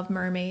I love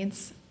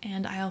mermaids.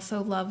 And I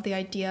also love the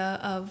idea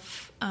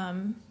of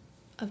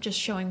just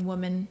showing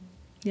women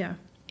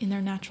in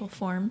their natural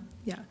form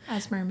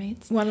as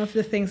mermaids. One of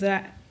the things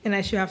that, and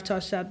I should have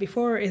touched that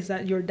before, is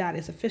that your dad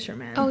is a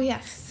fisherman. Oh,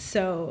 yes.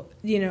 So,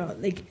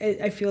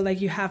 I feel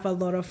like you have a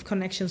lot of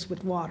connections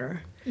with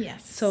water.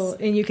 Yes. So,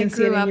 and you can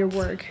see it in your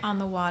work. On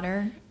the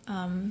water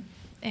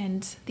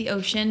and the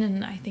ocean,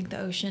 and I think the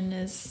ocean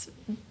is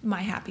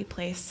my happy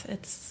place.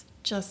 It's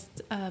just,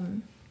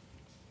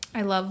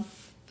 I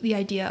love the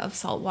idea of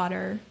salt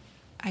water.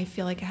 I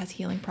feel like it has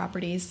healing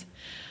properties.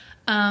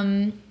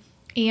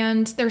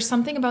 And there's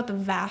something about the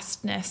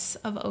vastness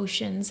of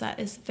oceans that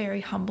is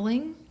very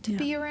humbling to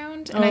be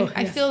around. And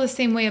I feel the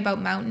same way about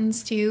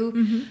mountains too.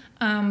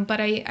 Mm-hmm. But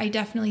I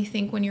definitely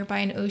think when you're by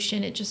an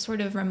ocean, it just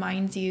sort of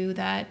reminds you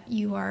that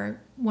you are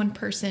one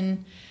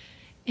person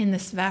in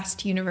this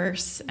vast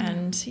universe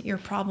and your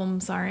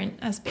problems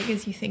aren't as big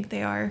as you think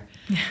they are.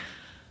 Yeah.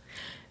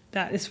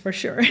 That is for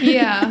sure.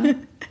 Yeah.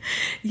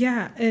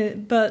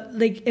 But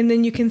and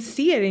then you can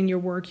see it in your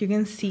work. You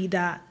can see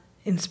that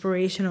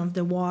inspiration of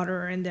the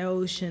water and the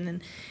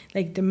ocean,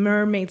 and the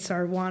mermaids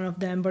are one of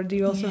them, but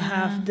you also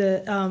have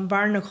the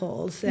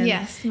barnacles. And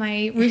yes,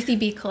 my Ruthie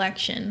B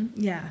collection.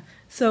 Yeah.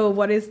 So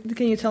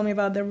can you tell me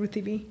about the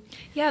Ruthie B?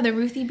 Yeah, the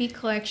Ruthie B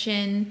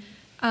collection,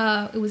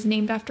 it was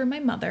named after my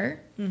mother.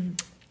 Mm-hmm.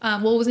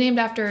 It was named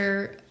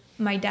after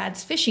my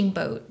dad's fishing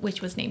boat,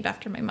 which was named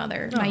after my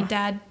mother. Oh. My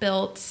dad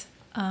built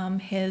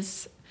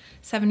his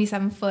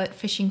 77-foot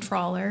fishing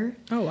trawler.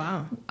 Oh,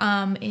 wow.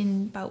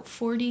 In about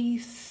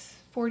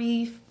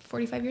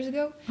 45 years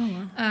ago.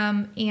 Oh,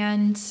 wow.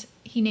 And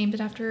he named it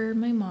after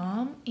my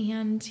mom,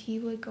 and he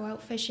would go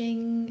out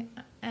fishing,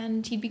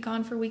 and he'd be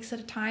gone for weeks at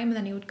a time, and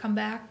then he would come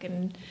back,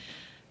 and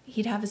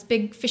he'd have his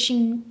big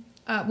fishing.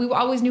 We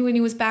always knew when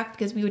he was back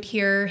because we would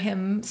hear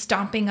him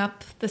stomping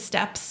up the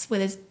steps with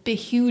his big,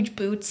 huge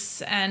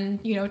boots and,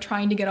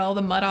 trying to get all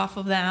the mud off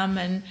of them.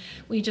 And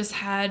we just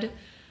had,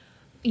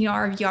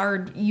 our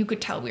yard, you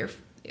could tell we were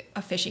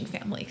a fishing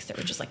family because there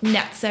were just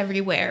nets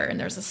everywhere, and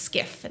there's a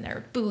skiff, and there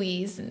were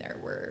buoys, and there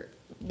were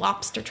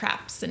lobster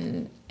traps,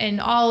 and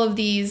all of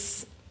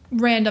these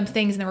random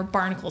things, and there were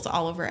barnacles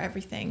all over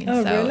everything.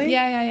 And really?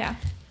 Yeah.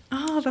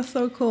 Oh, that's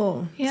so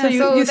cool. Yeah,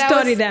 so you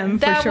study them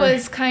for that sure. That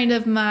was kind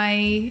of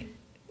my,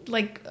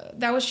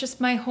 that was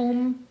just my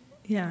home.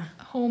 Yeah.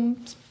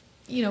 Home,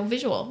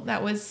 visual.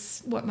 That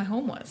was what my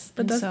home was.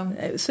 But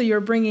so you're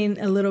bringing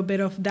a little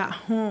bit of that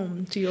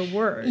home to your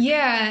work.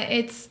 Yeah,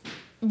 it's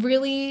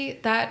really,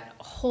 that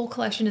whole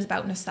collection is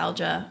about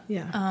nostalgia.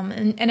 Yeah.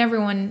 And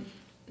everyone,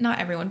 not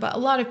everyone, but a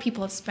lot of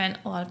people have spent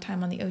a lot of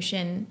time on the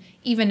ocean,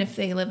 even if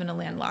they live in a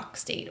landlocked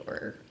state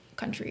or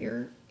country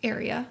or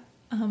area.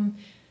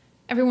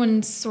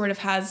 Everyone sort of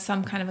has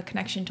some kind of a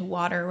connection to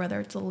water, whether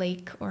it's a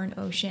lake or an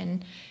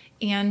ocean.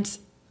 And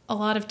a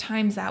lot of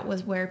times that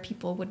was where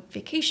people would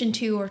vacation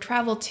to or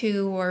travel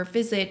to or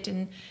visit.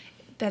 And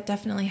that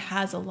definitely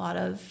has a lot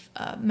of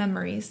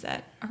memories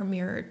that are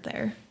mirrored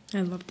there.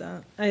 I love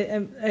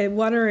that.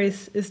 Water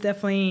is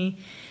definitely,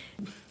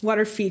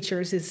 water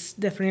features is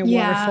definitely a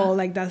waterfall.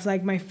 That's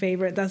my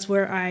favorite. That's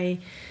where I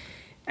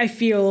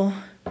feel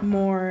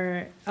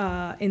more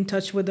in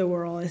touch with the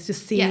world. It's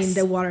just seeing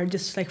the water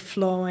just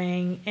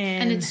flowing.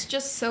 And it's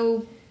just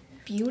so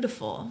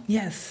beautiful.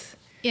 Yes.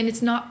 And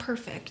it's not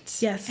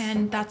perfect. Yes.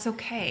 And that's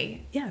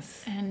okay.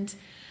 Yes. And,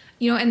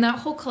 and that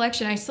whole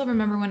collection, I still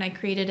remember when I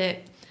created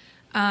it,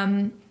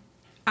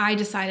 I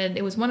decided,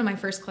 it was one of my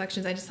first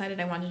collections, I decided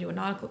I wanted to do a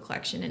nautical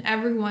collection. And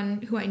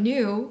everyone who I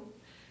knew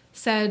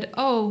said,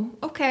 oh,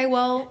 okay,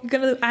 well, you're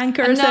going to do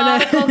anchors. A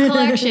nautical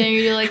collection.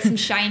 You do some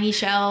shiny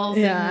shells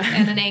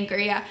and an anchor,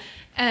 yeah.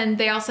 And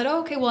they all said,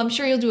 oh, okay, well, I'm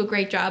sure you'll do a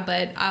great job,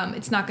 but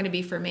it's not going to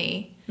be for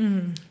me.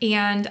 Mm-hmm.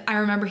 And I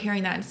remember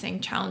hearing that and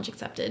saying, challenge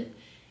accepted.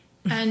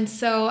 And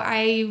so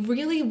I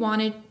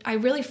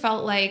really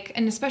felt like,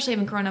 and especially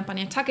having grown up on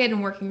Nantucket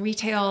and working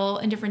retail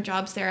and different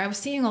jobs there, I was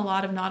seeing a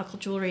lot of nautical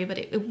jewelry, but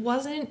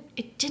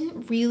it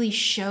didn't really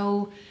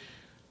show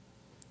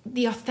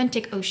the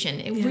authentic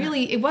ocean.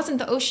 It wasn't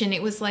the ocean.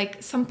 It was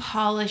some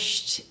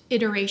polished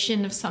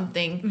iteration of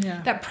something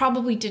that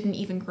probably didn't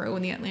even grow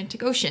in the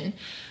Atlantic Ocean.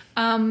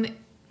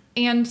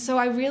 And so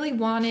I really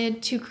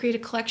wanted to create a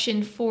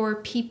collection for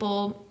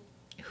people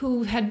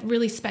who had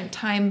really spent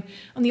time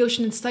on the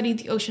ocean and studied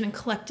the ocean and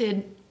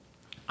collected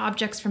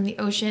objects from the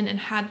ocean and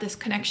had this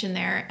connection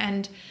there.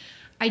 And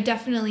I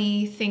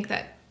definitely think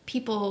that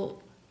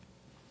people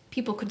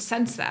could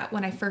sense that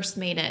when I first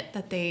made it,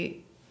 that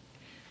they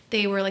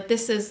were like,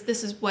 this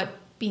is what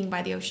being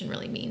by the ocean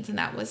really means. And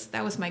that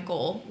was my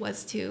goal,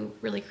 was to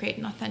really create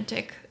an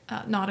authentic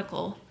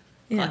nautical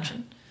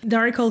collection. The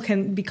article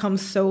can become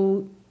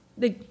so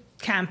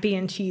campy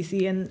and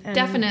cheesy and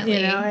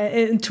definitely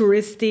and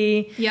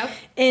touristy. Yep.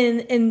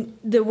 And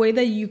the way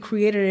that you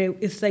created it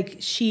is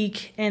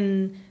chic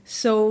and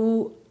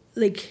so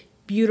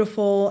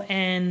beautiful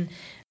and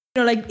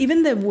like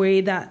even the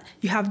way that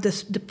you have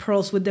the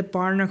pearls with the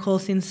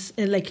barnacles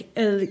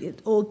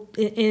all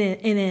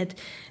in it,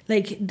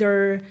 like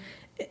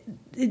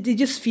they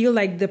just feel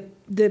like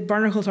the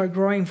barnacles are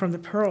growing from the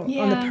pearl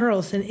on the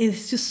pearls, and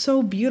it's just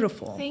so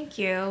beautiful. Thank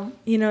you.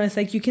 It's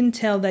like you can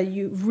tell that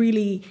you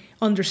really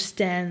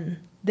understand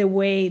the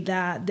way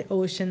that the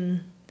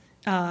ocean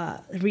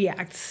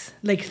reacts,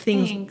 like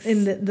things Thanks.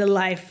 in the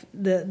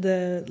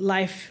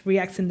life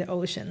reacts in the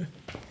ocean.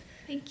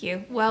 Thank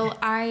you. Well,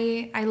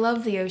 I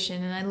love the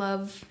ocean, and I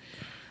love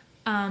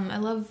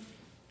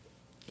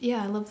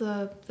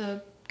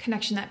the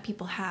connection that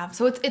people have.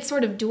 So it's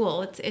sort of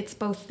dual. It's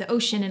both the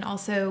ocean and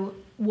also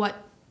what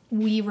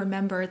we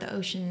remember the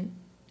ocean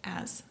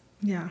as.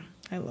 Yeah,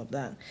 I love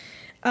that.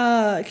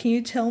 Can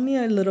you tell me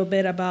a little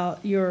bit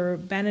about your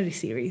vanity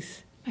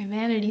series? My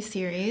vanity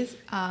series,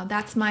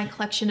 that's my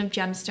collection of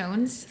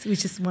gemstones.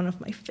 Which is one of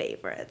my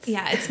favorites.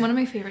 Yeah, it's one of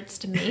my favorites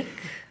to make.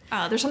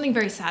 There's something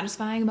very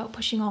satisfying about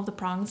pushing all the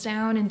prongs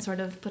down and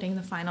sort of putting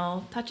the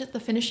final touch at the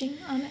finishing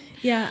on it.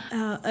 Yeah,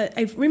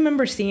 I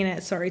remember seeing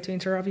it. Sorry to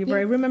interrupt you, but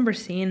I remember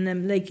seeing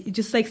them,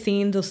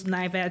 seeing those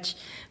knife edge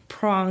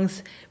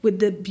prongs with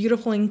the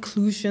beautiful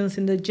inclusions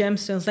in the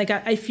gemstones. Like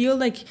I feel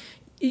like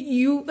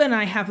you and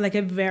I have like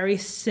a very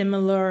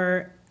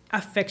similar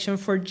affection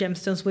for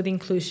gemstones with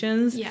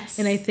inclusions. Yes.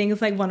 And I think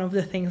it's like one of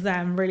the things that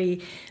I'm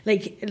really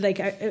like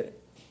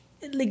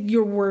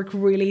your work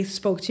really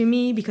spoke to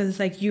me, because it's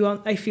like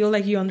I feel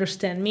like you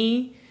understand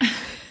me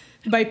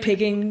by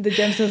picking the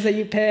gemstones that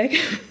you pick.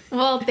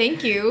 Well,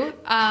 thank you.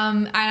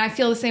 And I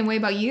feel the same way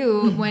about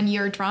you when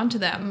you're drawn to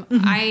them.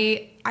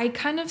 I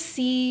kind of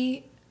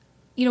see,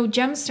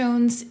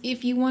 gemstones,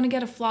 if you want to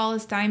get a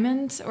flawless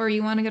diamond or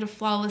you want to get a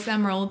flawless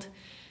emerald,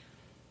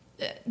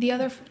 the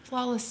other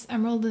flawless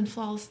emerald and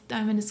flawless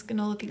diamond is going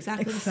to look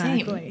exactly the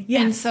same.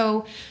 Yes. And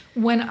so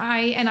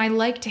I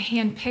like to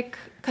hand pick,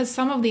 because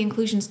some of the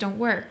inclusions don't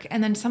work,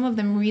 and then some of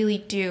them really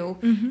do.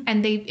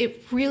 And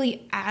it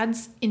really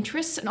adds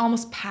interest and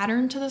almost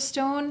pattern to the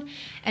stone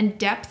and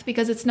depth,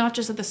 because it's not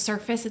just at the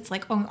surface, it's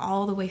like going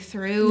all the way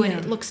through, and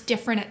it looks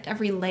different at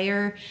every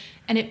layer.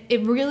 And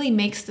it really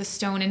makes the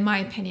stone, in my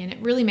opinion, it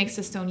really makes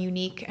the stone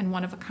unique and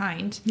one of a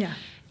kind. Yeah.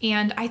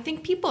 And I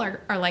think people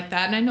are like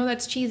that. And I know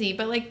that's cheesy,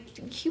 but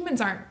like humans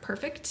aren't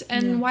perfect.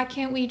 And why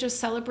can't we just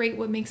celebrate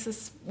what makes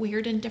us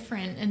weird and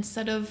different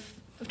instead of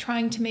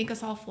trying to make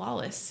us all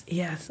flawless?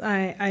 Yes,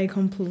 I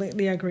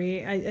completely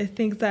agree. I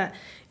think that,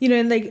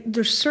 and like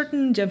there's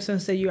certain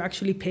gemstones that you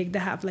actually pick that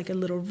have like a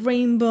little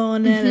rainbow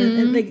on it.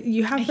 And like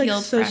you have like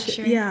such,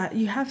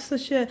 you have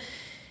such a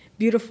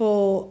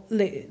beautiful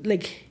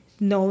like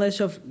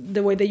knowledge of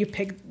the way that you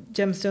pick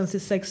gemstones.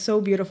 It's like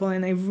so beautiful.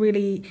 And I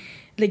really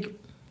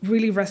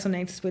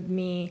resonates with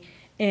me.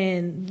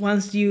 And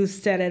once you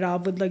set it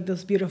up with like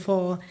those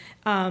beautiful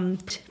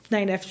knife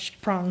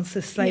edge prongs,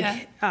 it's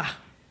like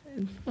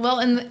Well,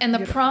 and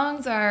the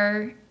prongs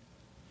are,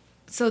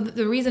 so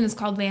the reason it's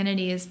called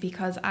vanity is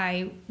because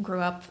I grew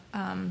up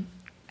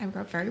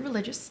very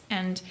religious,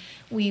 and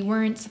we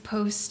weren't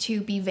supposed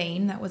to be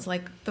vain. That was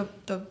like the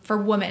for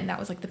women, that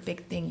was like the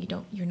big thing.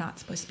 You're not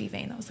supposed to be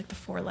vain. That was like the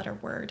 4-letter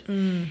word.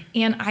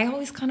 And I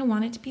always kind of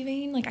wanted to be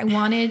vain. Like I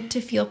wanted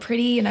to feel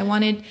pretty, and I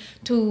wanted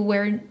to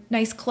wear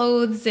nice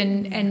clothes,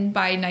 and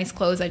by nice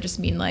clothes I just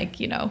mean like,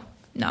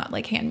 not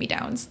like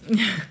hand-me-downs.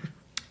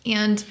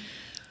 And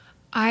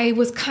I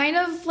was kind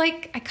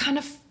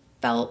of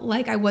felt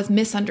like I was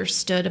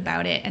misunderstood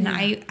about it. And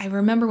I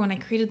remember when I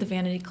created the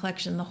vanity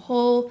collection, the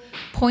whole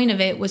point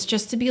of it was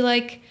just to be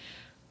like,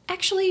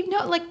 actually,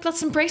 no, like,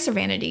 let's embrace our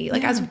vanity.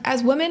 Like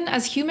as women,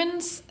 as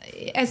humans,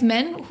 as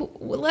men,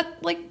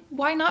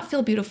 why not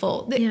feel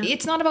beautiful?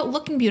 It's not about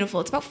looking beautiful.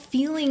 It's about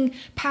feeling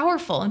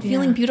powerful and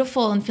feeling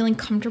beautiful and feeling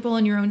comfortable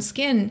in your own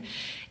skin,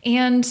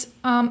 and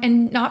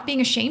not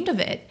being ashamed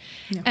of it.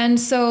 Yeah. And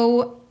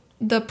so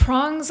the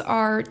prongs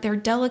they're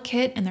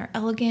delicate and they're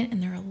elegant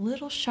and they're a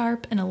little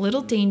sharp and a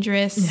little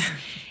dangerous.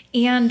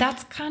 Yeah. And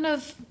that's kind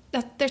of,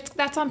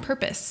 that's on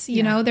purpose.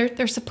 You know,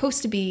 they're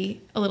supposed to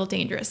be a little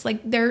dangerous. Like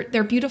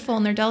they're beautiful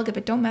and they're delicate,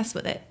 but don't mess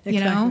with it.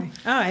 Exactly.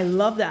 Oh, I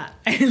love that.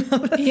 I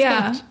love that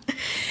so much.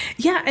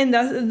 Yeah. And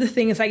that's the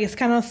thing is, like, it's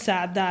kind of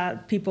sad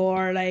that people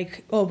are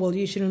like, oh, well,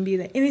 you shouldn't be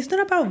there. And it's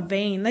not about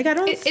vain. Like,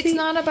 it's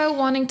not about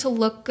wanting to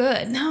look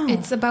good. No.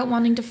 It's about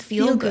wanting to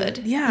feel good.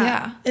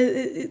 Yeah.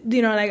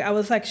 Like I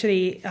was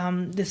actually,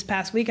 this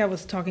past week, I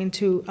was talking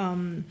to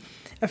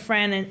a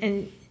friend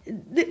and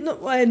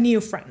a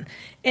new friend,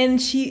 and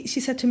she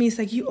said to me, it's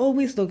like, you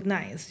always look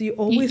nice, you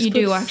always you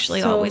do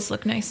actually always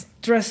look nice,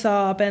 dress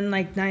up and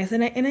like nice,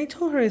 and I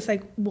told her, it's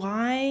like,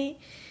 why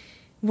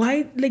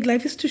like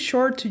life is too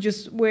short to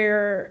just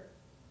wear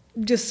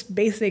just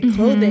basic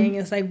clothing.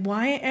 It's like,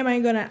 why am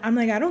I'm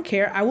like, I don't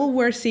care, I will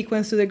wear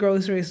sequins to the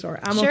grocery store.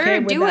 I'm okay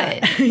with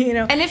that. Sure, do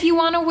it. And if you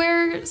want to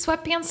wear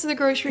sweatpants to the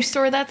grocery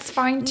store, that's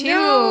fine too.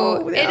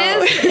 No. It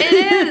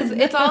is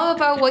it's all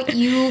about what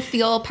you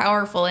feel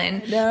powerful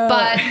in.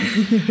 But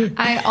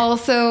I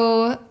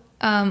also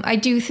I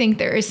do think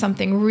there is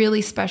something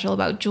really special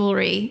about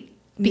jewelry,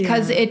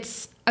 because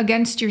it's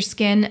against your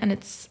skin, and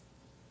it's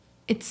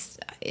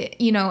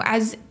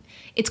as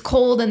it's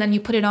cold and then you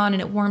put it on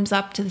and it warms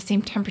up to the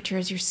same temperature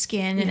as your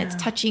skin and it's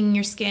touching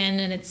your skin,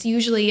 and it's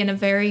usually in a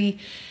very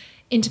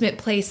intimate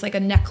place, like a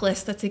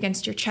necklace that's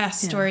against your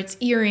chest, or it's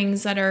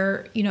earrings that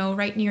are,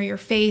 right near your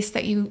face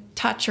that you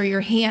touch, or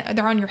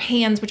they're on your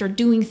hands, which are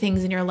doing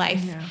things in your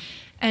life. Yeah.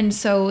 And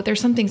so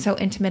there's something so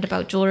intimate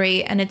about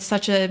jewelry, and it's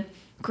such a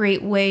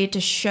great way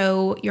to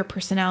show your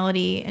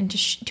personality and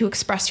to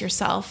express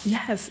yourself.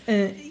 Yes.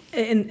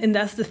 And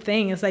that's the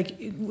thing. It's like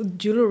with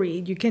jewelry,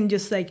 you can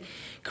just like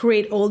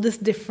create all these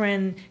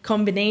different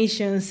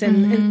combinations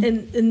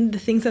and the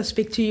things that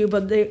speak to you.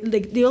 But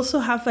they also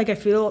have, like, I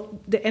feel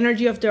the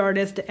energy of the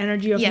artist, the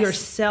energy of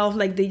yourself,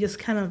 like they just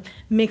kind of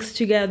mix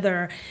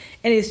together.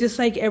 And it's just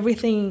like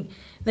everything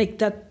like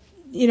that,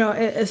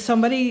 as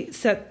somebody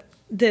said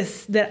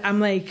this, that I'm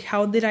like,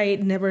 how did I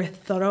never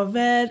thought of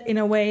it in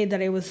a way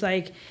that it was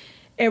like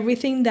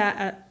everything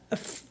that a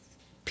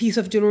piece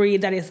of jewelry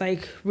that is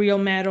like real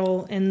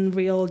metal and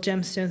real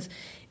gemstones,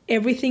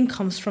 everything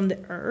comes from the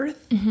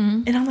earth.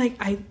 And I'm like,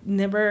 I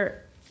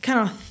never kind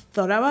of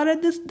thought about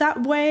it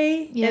that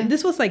way. And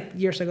this was like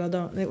years ago,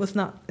 though. It was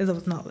not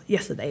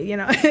yesterday,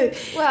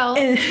 Well,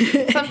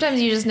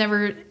 sometimes you just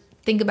never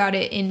think about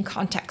it in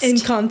context.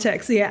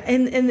 Yeah.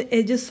 And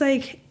it just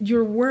like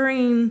you're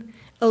wearing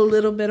a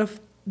little bit of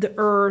the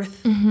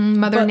earth,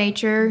 Mother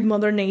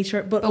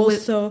Nature, but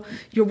also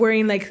you're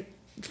wearing like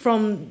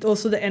from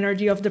also the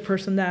energy of the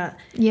person that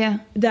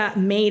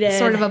made it,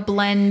 sort of a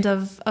blend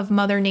of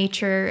Mother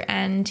Nature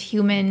and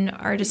human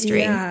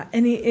artistry. Yeah.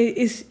 And it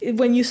is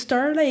when you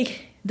start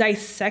like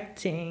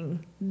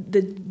dissecting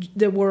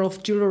the world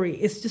of jewelry,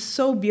 it's just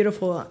so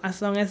beautiful,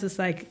 as long as it's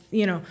like,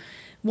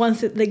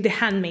 once it, like the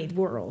handmade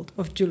world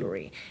of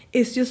jewelry,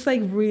 it's just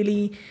like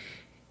really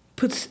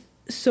puts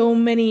so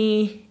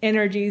many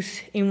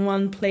energies in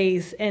one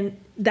place, and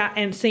that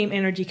and same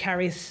energy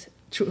carries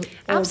through.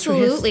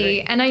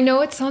 Absolutely. And I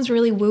know it sounds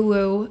really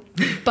woo-woo,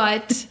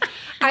 but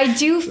I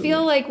do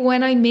feel like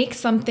when I make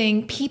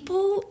something,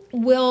 people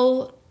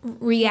will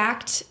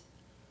react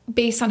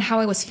based on how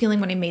I was feeling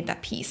when I made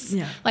that piece.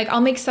 Yeah. Like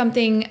I'll make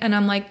something and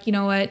I'm like, you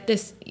know what,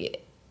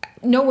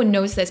 no one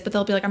knows this, but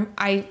they'll be like,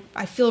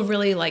 I feel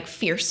really like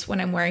fierce when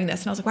I'm wearing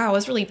this. And I was like, wow, I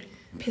was really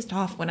pissed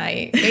off when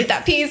I made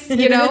that piece,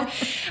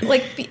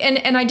 like,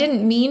 and I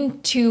didn't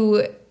mean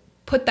to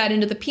put that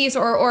into the piece,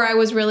 or I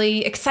was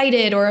really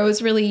excited, or I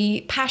was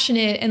really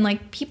passionate, and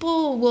like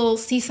people will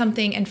see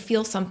something and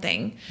feel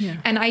something. Yeah.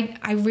 And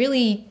I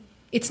really,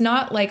 it's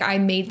not like I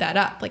made that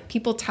up. Like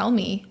people tell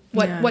me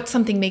what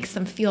something makes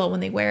them feel when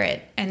they wear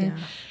it. And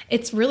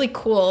it's really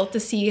cool to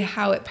see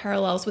how it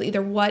parallels with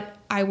either what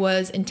I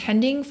was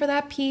intending for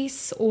that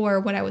piece,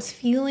 or what I was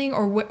feeling,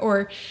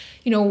 or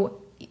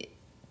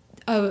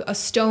a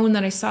stone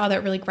that I saw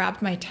that really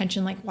grabbed my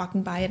attention, like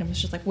walking by it, and was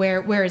just like,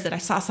 where is it? I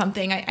saw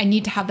something. I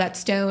need to have that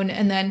stone.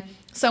 And then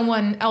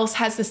someone else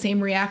has the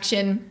same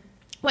reaction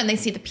when they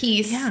see the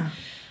piece. Yeah.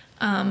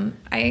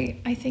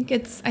 I think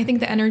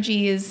the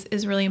energy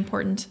is really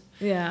important.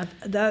 Yeah,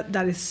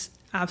 that is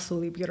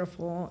absolutely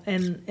beautiful.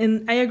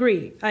 And I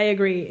agree.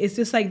 It's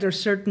just like there's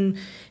certain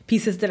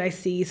pieces that I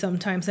see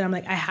sometimes and I'm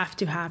like, I have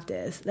to have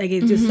this. Like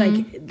it's just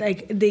like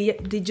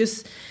they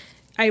just,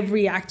 I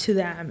react to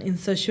them in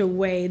such a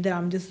way that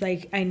I'm just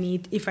like,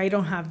 if I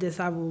don't have this,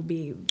 I will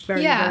be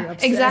very, very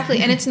upset.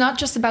 Exactly. And it's not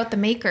just about the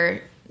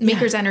maker's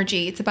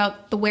energy. It's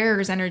about the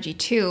wearer's energy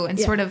too. And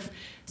sort of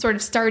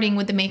starting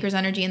with the maker's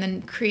energy and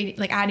then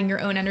adding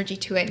your own energy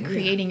to it and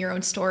creating your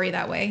own story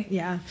that way.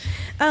 Yeah.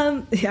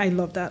 I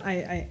love that.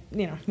 I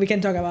we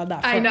can talk about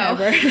that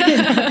forever.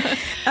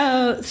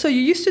 I know. So you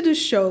used to do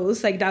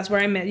shows, like that's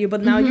where I met you,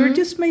 but now you're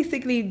just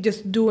basically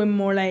just doing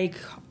more like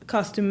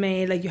custom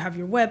made, like you have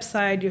your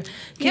website.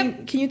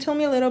 Can you tell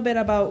me a little bit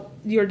about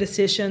your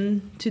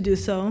decision to do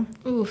so?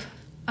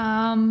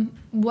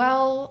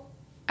 Well,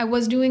 I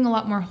was doing a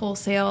lot more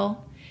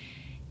wholesale,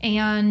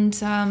 and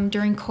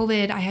during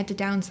COVID I had to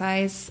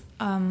downsize,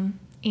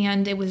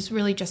 and it was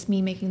really just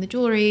me making the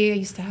jewelry. I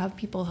used to have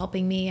people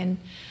helping me, and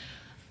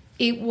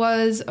it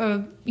was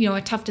a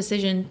tough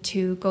decision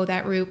to go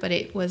that route, but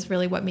it was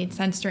really what made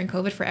sense during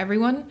COVID for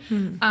everyone.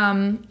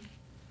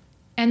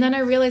 And then I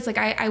realized like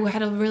I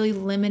had a really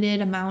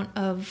limited amount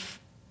of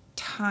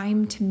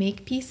time to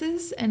make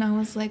pieces, and I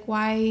was like,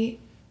 why?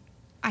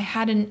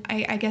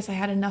 I guess I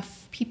had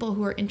enough people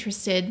who were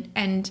interested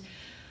and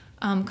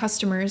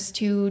customers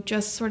to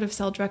just sort of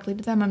sell directly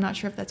to them. I'm not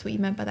sure if that's what you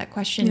meant by that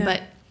question,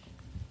 but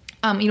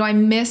I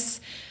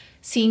miss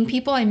seeing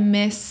people. I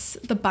miss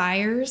the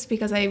buyers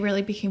because I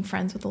really became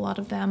friends with a lot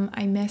of them.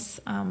 I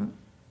miss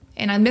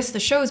the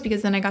shows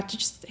because then I got to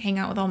just hang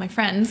out with all my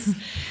friends.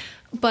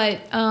 But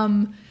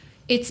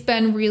it's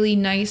been really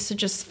nice to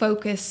just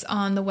focus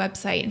on the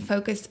website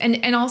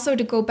and also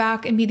to go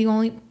back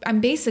and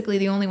I'm basically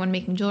the only one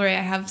making jewelry.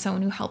 I have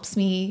someone who helps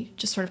me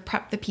just sort of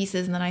prep the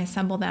pieces and then I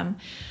assemble them.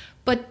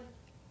 But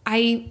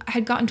I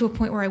had gotten to a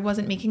point where I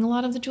wasn't making a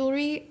lot of the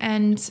jewelry,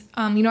 and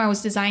I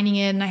was designing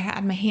it and I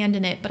had my hand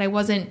in it, but I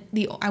wasn't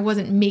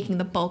making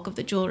the bulk of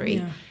the jewelry.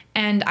 Yeah.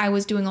 And I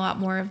was doing a lot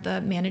more of the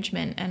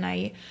management, and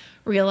I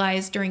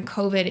realized during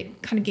COVID,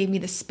 it kind of gave me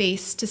the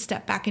space to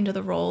step back into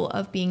the role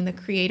of being the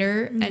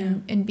creator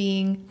and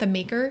being the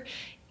maker.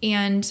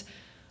 And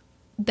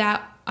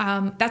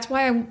that's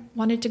why I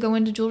wanted to go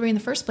into jewelry in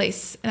the first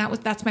place. And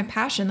that's my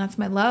passion. That's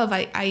my love.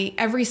 I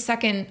every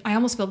second, I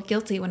almost feel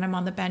guilty when I'm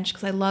on the bench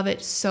because I love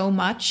it so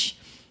much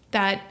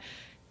that,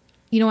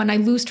 and I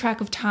lose track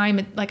of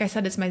time. Like I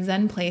said, it's my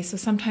Zen place. So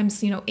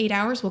sometimes, 8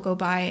 hours will go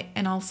by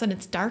and all of a sudden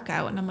it's dark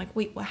out and I'm like,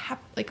 wait, what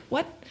happened? Like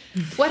what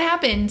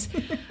happened?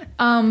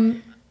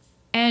 And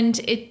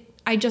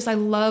I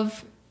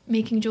love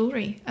making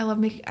jewelry.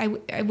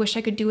 I wish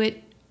I could do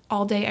it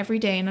all day, every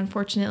day. And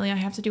unfortunately I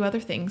have to do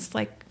other things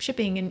like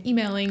shipping and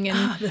emailing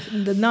and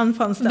the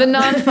non-fun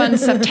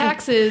stuff,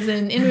 taxes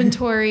and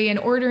inventory and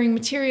ordering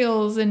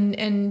materials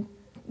and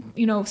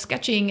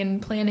sketching and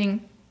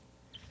planning.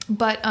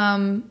 But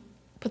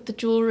the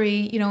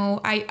jewelry,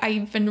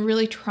 I've been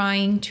really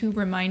trying to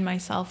remind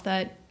myself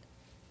that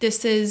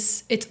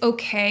it's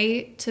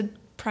okay to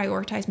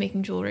prioritize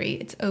making jewelry.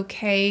 It's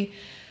okay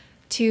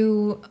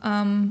to,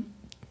 and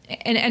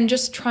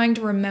just trying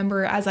to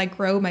remember as I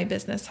grow my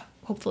business,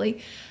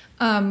 hopefully,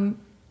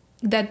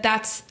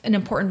 that's an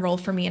important role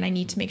for me, and I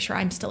need to make sure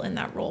I'm still in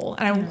that role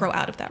and I won't grow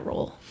out of that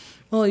role.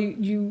 Well,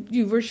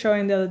 you were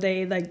showing the other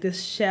day like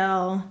this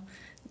shell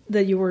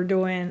that you were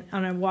doing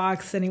on a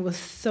wax, and it was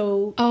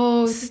so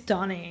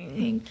stunning.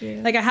 Thank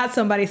you. Like I had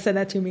somebody say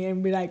that to me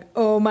and be like,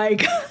 "Oh my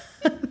God."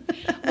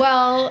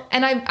 Well,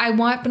 and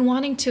I've been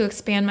wanting to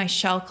expand my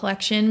shell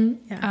collection,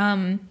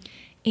 I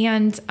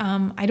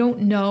don't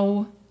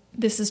know.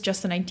 This is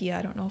just an idea.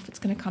 I don't know if it's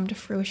going to come to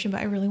fruition, but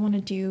I really want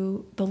to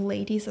do the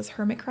ladies as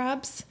hermit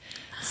crabs.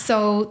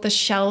 So the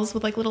shells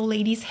with like little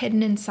ladies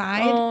hidden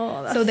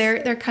inside. So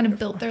they're kind of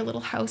built their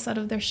little house out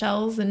of their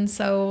shells. And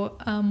so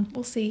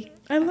we'll see.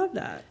 I love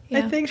that.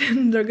 Yeah. I think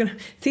they're going to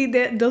see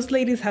that those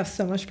ladies have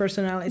so much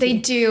personality. They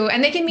do.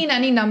 And they can mean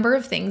any number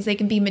of things. They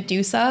can be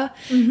Medusa.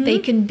 Mm-hmm. They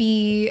can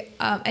be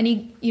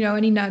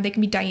they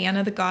can be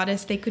Diana, the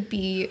goddess. They could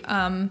be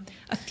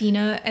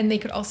Athena. And they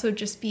could also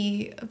just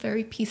be a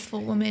very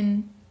peaceful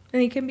woman.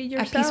 And it can be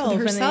yourself. At peace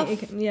with herself.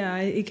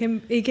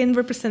 It can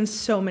represent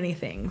so many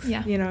things.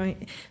 Yeah.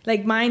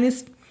 Like mine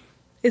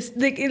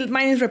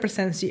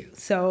represents you.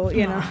 So,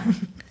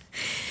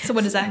 So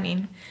what does that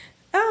mean?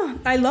 Oh,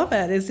 I love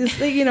it. It's just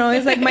like,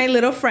 it's like my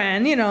little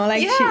friend,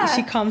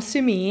 she comes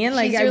to me and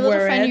like she's your I little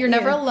wear friend. it. You're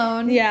never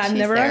alone. Yeah, I'm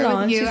never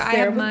alone. With you. I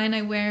have mine.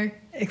 I wear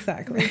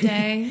exactly every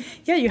day.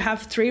 Yeah, you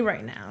have 3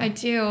 right now. I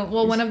do.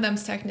 Well, one of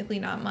them's technically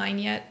not mine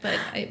yet, but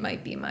it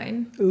might be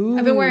mine. Ooh.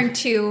 I've been wearing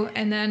 2,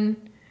 and then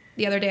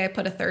the other day I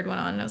put a 3rd one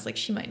on, and I was like,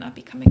 she might not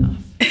be coming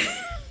off.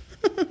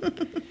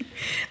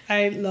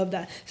 I love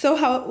that.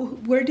 So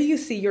where do you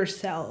see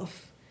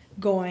yourself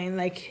going?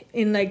 Like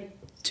in like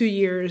 2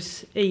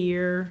 years, a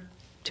year,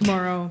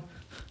 tomorrow?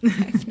 I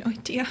have no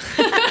idea.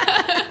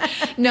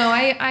 No,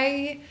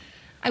 I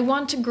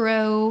want to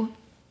grow.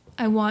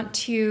 I want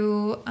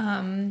to,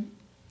 I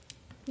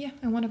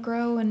want to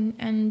grow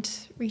and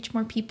reach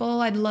more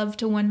people. I'd love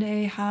to one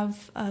day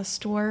have a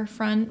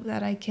storefront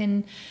that I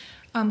can,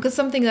 because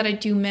something that I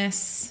do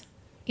miss,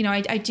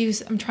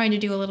 I'm trying to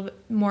do a little bit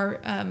more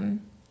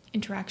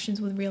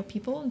interactions with real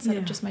people instead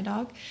of just my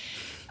dog.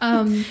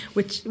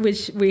 Which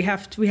we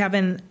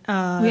haven't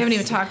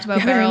even talked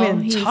about Beryl.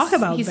 He's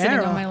sitting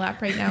on my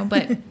lap right now,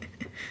 but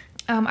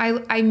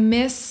I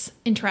miss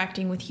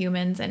interacting with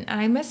humans, and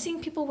I miss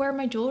seeing people wear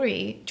my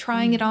jewelry,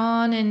 trying it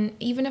on, and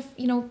even if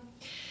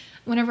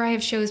whenever I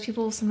have shows,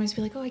 people will sometimes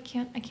be like, "Oh, I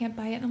can't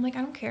buy it," and I'm like,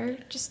 I don't care,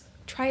 just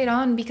try it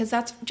on, because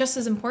that's just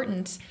as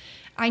important.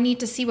 I need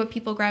to see what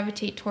people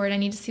gravitate toward. I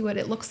need to see what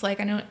it looks like.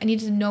 I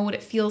need to know what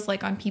it feels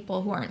like on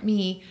people who aren't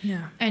me.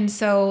 Yeah. And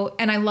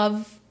I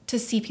love to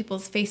see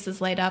people's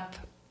faces light up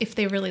if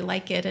they really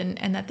like it,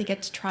 and that they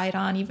get to try it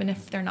on, even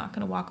if they're not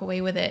going to walk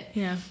away with it.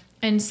 Yeah.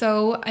 And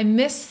so I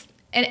miss,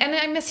 and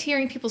I miss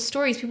hearing people's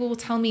stories. People will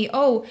tell me,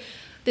 "Oh,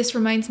 this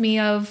reminds me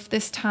of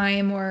this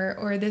time,"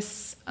 or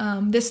this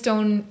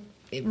stone,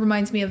 it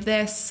reminds me of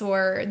this,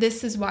 or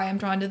this is why I'm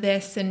drawn to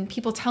this. And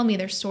people tell me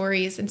their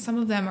stories, and some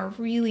of them are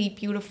really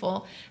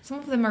beautiful. Some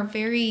of them are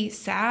very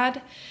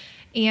sad.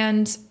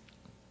 And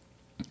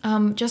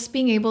just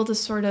being able to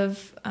sort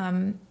of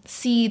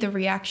see the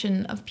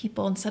reaction of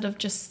people instead of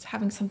just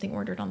having something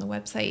ordered on the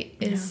website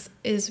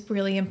is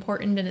really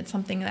important. And it's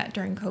something that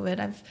during COVID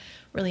I've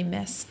really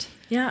missed.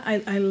 Yeah,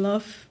 I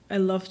love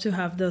to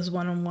have those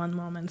one-on-one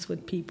moments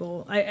with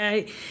people.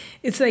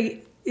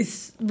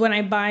 It's when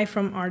I buy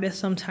from artists,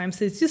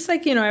 sometimes it's just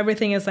like,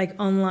 everything is like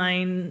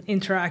online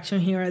interaction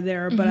here or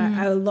there. But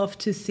I love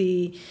to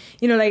see,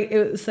 like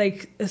it's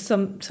like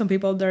some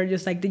people, they're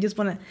just like, they just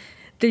want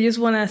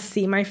to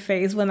see my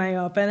face when I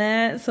open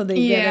it. So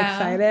they get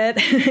excited.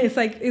 It's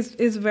like,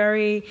 it's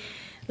very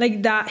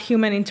like that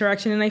human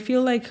interaction. And I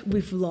feel like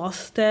we've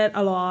lost it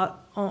a lot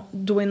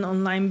doing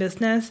online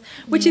business,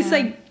 which is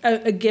like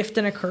a gift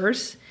and a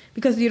curse.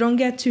 Because you don't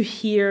get to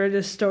hear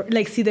the story,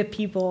 like see the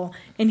people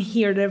and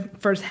hear the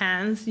first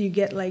hands. You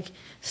get like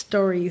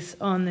stories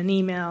on an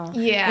email.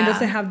 Yeah. And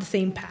doesn't have the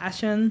same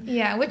passion.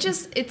 Yeah,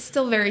 it's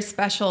still very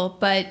special.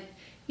 But,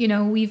 you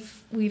know,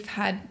 we've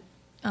had,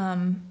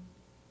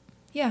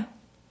 yeah,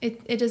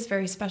 it is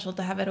very special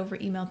to have it over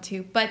email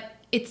too. But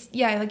it's,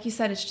 yeah, like you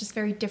said, it's just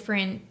very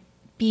different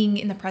being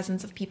in the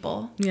presence of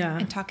people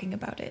and talking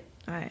about it.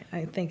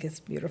 I think it's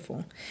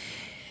beautiful.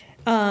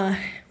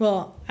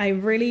 Well, I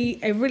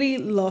really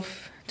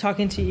love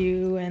talking to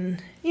you,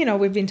 and you know,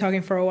 we've been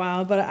talking for a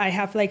while, but I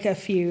have like a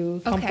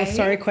few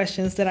compulsory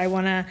questions that I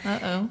want to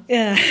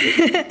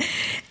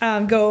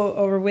go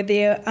over with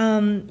you.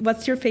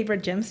 What's your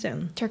favorite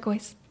gemstone?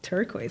 Turquoise.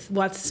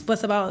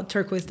 What's about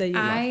turquoise that you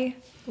love? I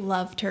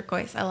love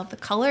turquoise. I love the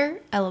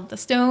color. I love the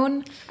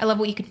stone. I love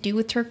what you can do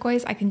with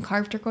turquoise. I can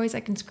carve turquoise. I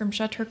can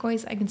scrimshaw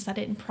turquoise. I can set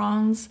it in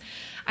prongs.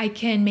 I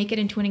can make it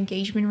into an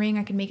engagement ring.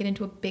 I can make it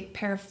into a big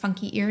pair of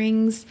funky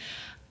earrings.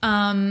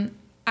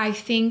 I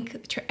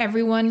think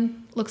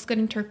everyone looks good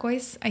in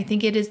turquoise. I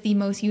think it is the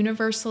most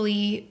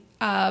universally,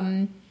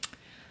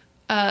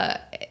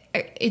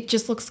 it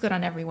just looks good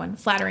on everyone.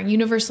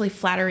 Universally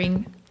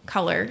flattering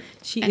color.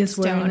 She is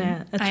stone.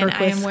 Wearing a turquoise.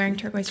 I am wearing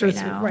turquoise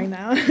right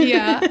now.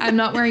 Yeah, I'm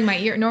not wearing my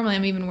normally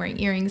I'm even wearing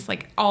earrings.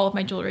 Like all of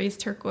my jewelry is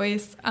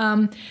turquoise.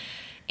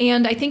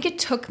 And I think it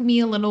took me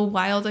a little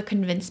while to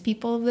convince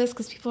people of this,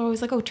 because people are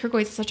always like, oh,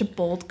 turquoise is such a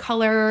bold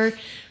color.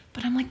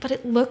 But I'm like, but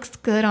it looks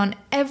good on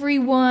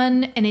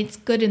everyone, and it's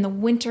good in the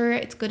winter.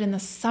 It's good in the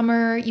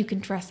summer. You can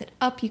dress it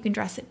up. You can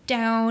dress it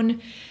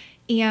down.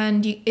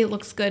 And it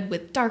looks good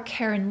with dark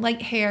hair and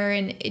light hair,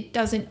 and it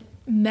doesn't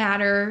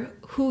matter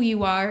who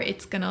you are.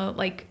 It's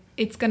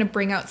gonna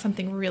bring out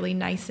something really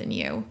nice in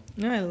you.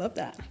 Oh, I love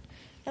that.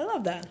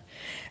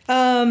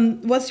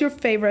 What's your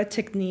favorite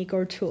technique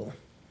or tool?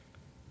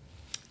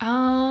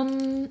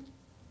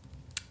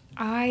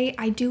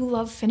 I do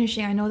love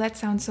finishing. I know that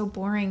sounds so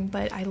boring,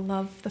 but I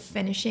love the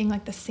finishing,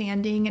 like the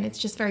sanding, and it's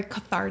just very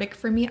cathartic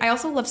for me. I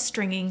also love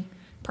stringing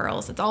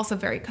pearls. It's also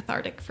very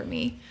cathartic for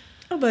me.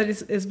 Oh, but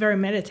it's very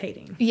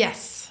meditating.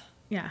 Yes.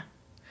 Yeah.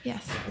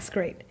 Yes. It's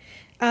great.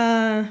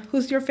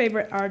 Who's your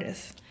favorite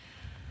artist?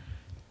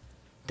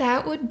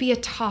 That would be a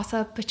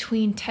toss-up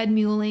between Ted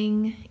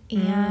Muelling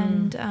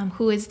and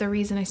who is the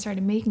reason I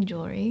started making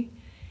jewelry.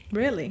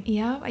 Really?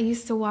 Yeah, I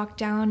used to walk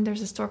down.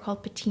 There's a store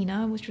called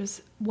Patina, which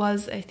was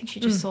I think she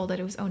just sold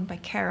it. It was owned by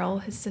Carol,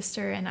 his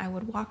sister, and I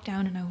would walk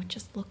down and I would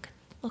just look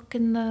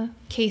in the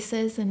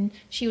cases, and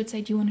she would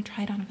say, "Do you want to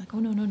try it on?" I'm like, "Oh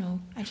no,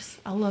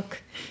 I'll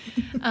look."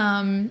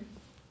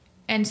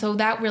 And so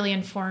that really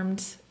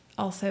informed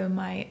also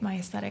my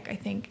aesthetic, I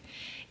think.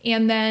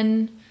 And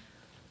then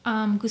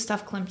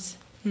Gustav Klimt.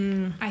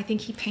 I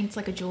think he paints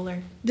like a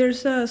jeweler.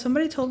 There's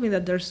somebody told me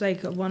that there's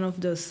like one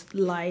of those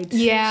light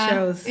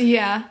shows.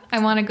 Yeah, I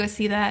want to go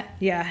see that.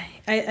 Yeah,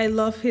 I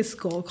love his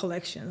gold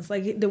collections.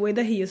 Like the way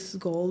that he uses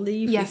gold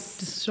leaf is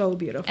just so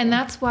beautiful. And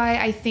that's why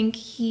I think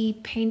he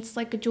paints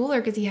like a jeweler,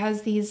 because he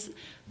has these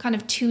kind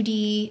of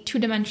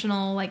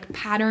 2-dimensional like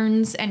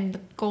patterns and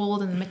the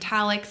gold and the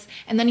metallics,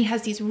 and then he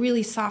has these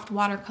really soft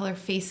watercolor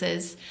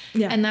faces.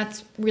 Yeah. And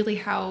that's really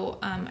how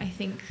I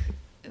think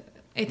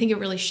it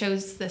really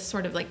shows this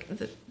sort of like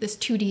this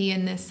 2D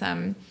and this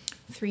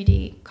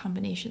 3D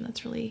combination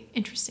that's really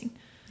interesting.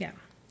 Yeah,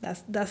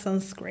 that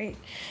sounds great.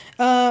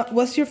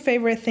 What's your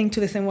favorite thing to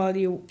listen while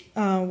you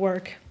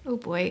work? Oh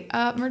boy,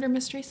 murder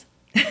mysteries.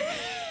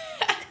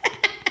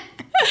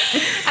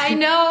 I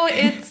know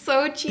it's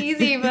so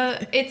cheesy,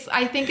 but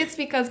I think it's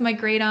because my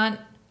great aunt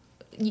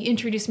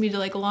introduced me to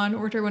like Law and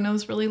Order when I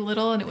was really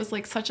little, and it was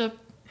like such a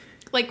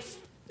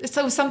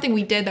so something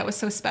we did that was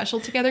so special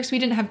together, because we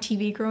didn't have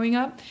TV growing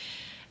up.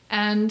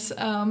 And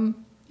I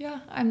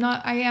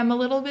am a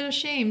little bit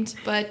ashamed,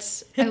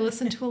 but I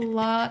listen to a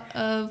lot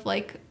of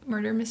like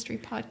murder mystery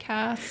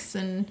podcasts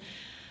and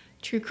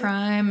true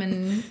crime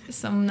and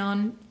some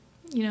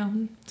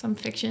some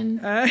fiction.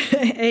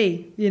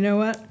 Hey, you know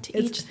what? To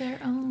each their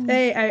own.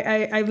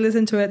 Hey, I've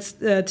listened to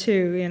it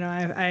too. You know,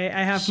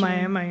 I have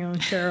my own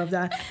share of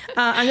that.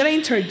 I'm gonna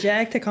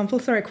interject a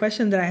compulsory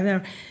question that I have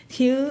never.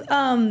 Can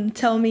you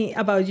tell me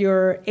about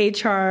your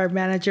HR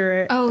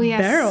manager? Oh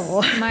yes,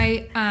 Beryl.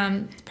 My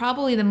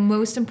probably the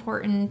most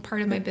important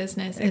part of my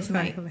business is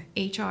my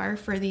HR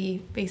for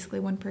the basically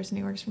one person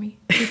who works for me,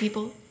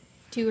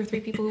 2 or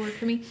 3 people who work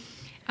for me,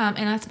 and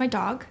that's my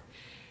dog.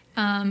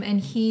 And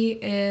he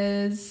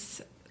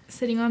is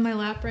sitting on my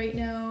lap right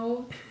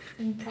now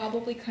and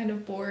probably kind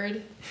of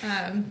bored.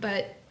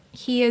 But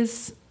he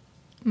is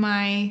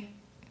my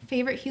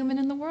favorite human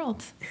in the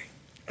world.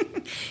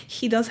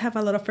 He does have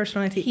a lot of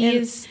personality. He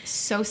is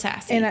so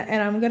sassy. And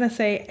I'm going to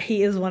say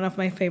he is one of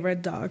my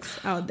favorite dogs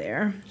out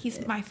there.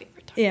 He's my favorite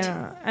dog,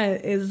 yeah,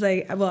 it's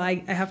like, well,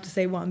 I have to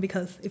say one,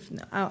 because if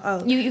no,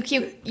 I'll you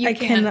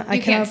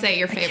can't say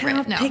your favorite.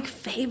 I cannot pick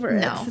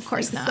favorites. No, of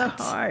course not.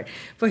 It's so hard.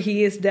 But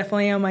he is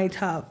definitely on my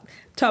top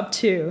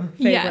 2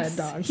 favorite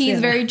dogs. He's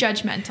very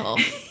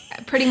judgmental.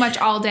 Pretty much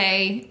all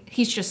day,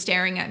 he's just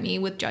staring at me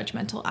with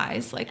judgmental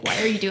eyes. Like,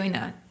 why are you doing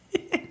that?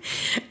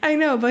 I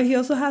know, but he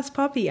also has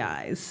puppy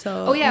eyes.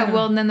 So oh yeah,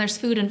 well, and then there's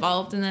food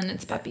involved, and then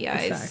it's puppy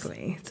eyes.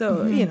 Exactly.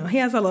 So he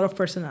has a lot of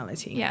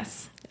personality.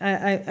 Yes.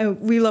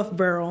 We love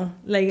Beryl.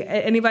 Like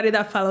anybody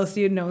that follows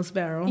you knows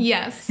Beryl.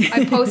 Yes,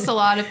 I post a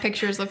lot of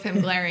pictures of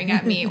him glaring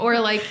at me, or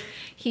like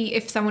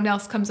if someone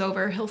else comes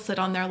over, he'll sit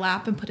on their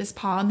lap and put his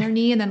paw on their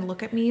knee and then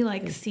look at me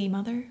like, "See,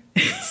 mother,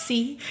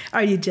 see?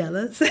 Are you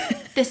jealous?"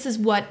 This is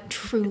what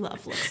true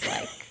love looks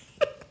like.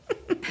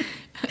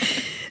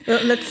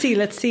 Well, let's see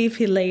if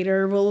he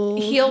later will.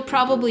 He'll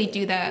probably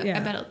do that. Yeah. I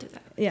bet he'll do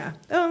that. Yeah.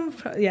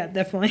 Yeah,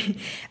 definitely.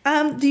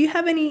 Do you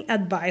have any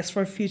advice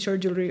for future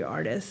jewelry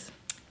artists?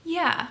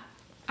 Yeah.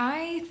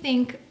 I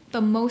think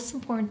the most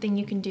important thing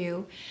you can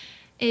do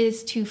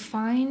is to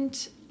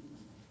find,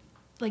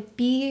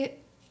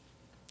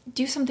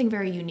 do something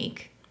very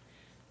unique.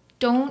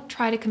 Don't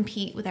try to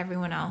compete with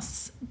everyone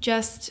else.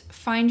 Just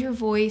find your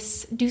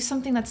voice, do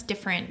something that's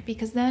different,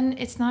 because then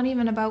it's not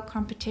even about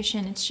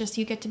competition. It's just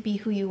you get to be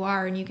who you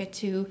are and you get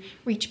to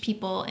reach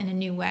people in a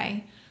new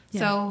way. Yeah.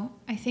 So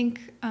I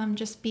think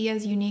just be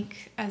as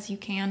unique as you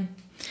can.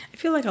 I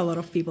feel like a lot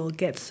of people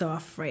get so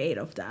afraid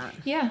of that.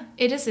 Yeah,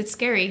 it is. It's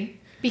scary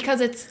because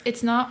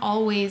it's not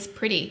always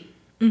pretty.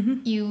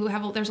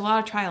 Mm-hmm. There's a lot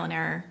of trial and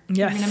error.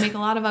 Yes. You're gonna make a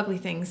lot of ugly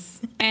things,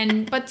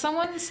 but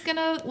someone's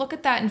gonna look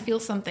at that and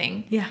feel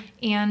something. Yeah.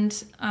 And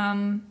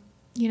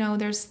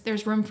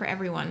there's room for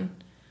everyone,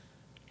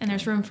 and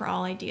there's room for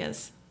all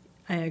ideas.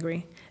 I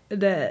agree.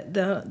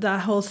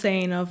 The whole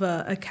saying of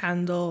a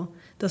candle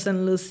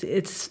doesn't lose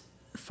its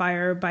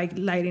fire by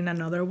lighting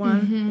another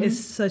one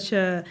is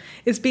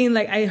it's been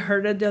like, I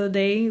heard it the other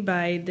day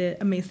by the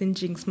amazing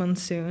Jinx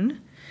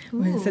Monsoon,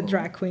 who is a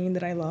drag queen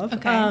that I love.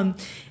 Okay.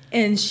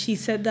 And she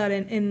said that,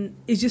 and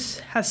it just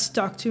has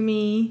stuck to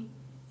me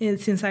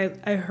since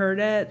I heard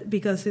it,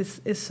 because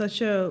it's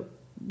such a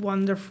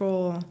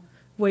wonderful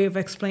way of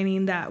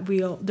explaining that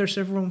there's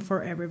a room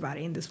for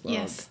everybody in this world.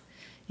 Yes.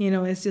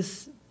 It's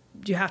just,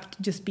 you have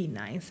to just be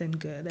nice and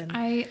good. And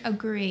I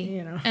agree.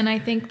 And I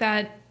think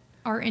that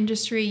our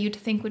industry, you'd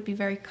think, would be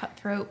very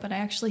cutthroat, but I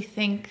actually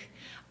think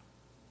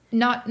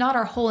not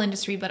our whole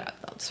industry,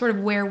 but sort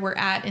of where we're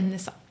at in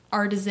this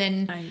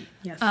artisan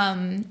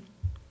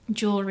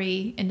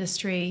jewelry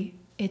industry,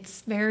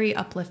 it's very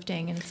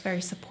uplifting and it's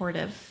very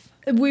supportive.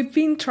 We've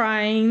been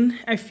trying,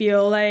 I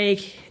feel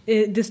like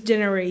this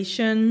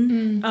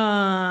generation,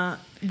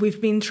 we've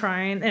been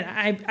trying, and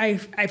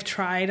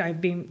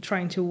I've been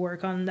trying to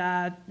work on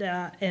that,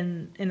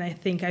 and I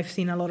think I've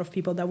seen a lot of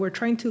people that we're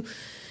trying to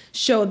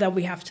show that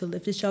we have to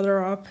lift each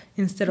other up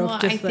instead of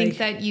just I think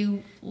that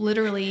you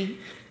literally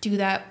do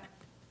that.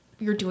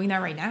 You're doing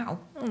that right now.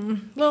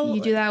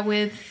 You do that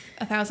with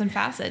 1,000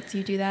 facets.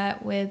 You do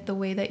that with the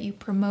way that you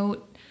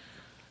promote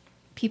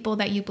people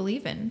that you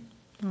believe in.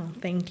 Oh,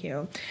 thank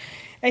you.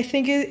 I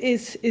think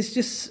it's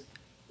just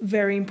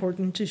very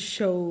important to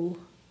show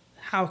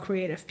how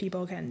creative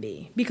people can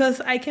be, because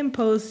I can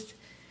post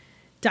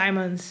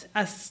diamonds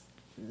as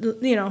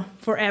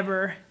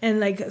forever, and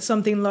like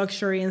something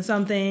luxury and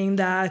something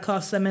that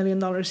costs $1 million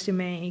to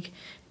make,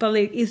 but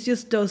like it's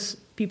just those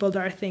people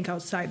that think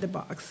outside the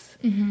box,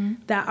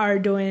 that are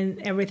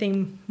doing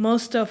everything.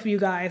 Most of you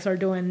guys are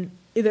doing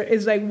either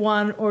it's like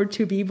 1 or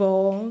 2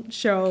 people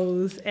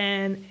shows,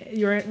 and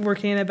you're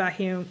working in a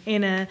vacuum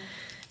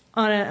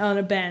on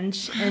a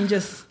bench and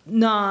just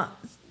not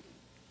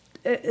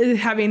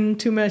having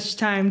too much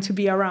time to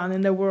be around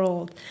in the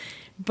world.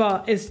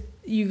 But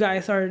you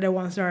guys are the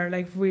ones that are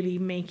like really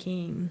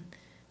making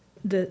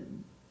the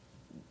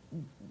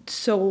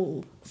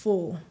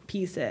soulful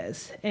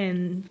pieces,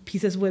 and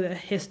pieces with a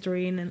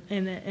history and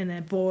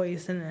a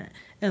voice and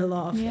a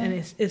love. Yeah. And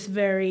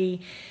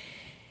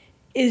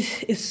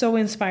it's so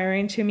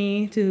inspiring to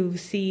me to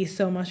see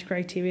so much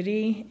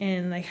creativity,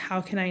 and like,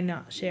 how can I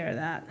not share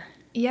that?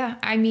 Yeah,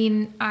 I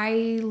mean,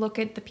 I look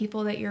at the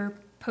people that you're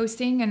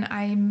posting and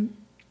I'm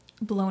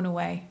blown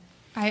away.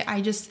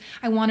 I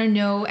want to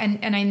know,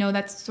 and I know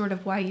that's sort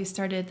of why you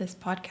started this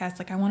podcast.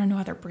 Like, I want to know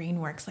how their brain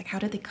works. Like, how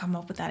did they come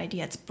up with that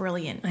idea? It's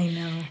brilliant.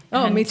 I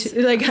know. Me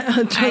too. Like,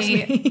 trust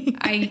me.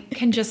 I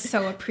can just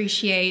so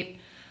appreciate,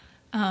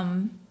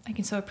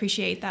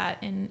 that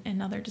in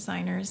other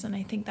designers, and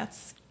I think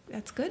that's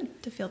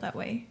good to feel that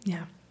way.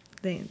 Yeah,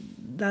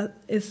 that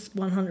is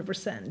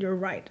 100%. You're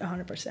right,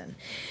 100%.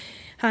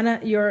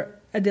 Hannah, you're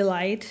a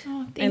delight.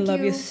 Oh, thank you. I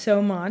love you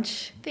so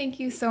much. Thank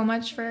you so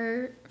much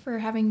for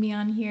having me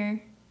on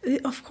here.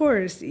 Of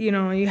course,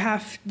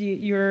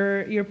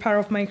 you're part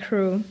of my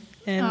crew,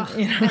 and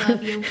I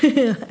love you.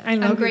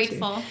 I'm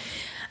grateful. You too.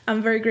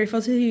 I'm very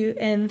grateful to you,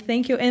 and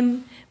thank you.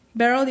 And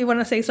Beryl, do you want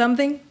to say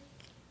something?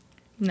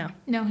 No,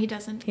 he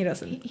doesn't. He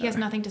doesn't. He has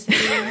nothing to say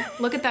to you.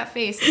 Look at that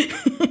face.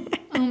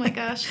 Oh my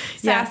gosh,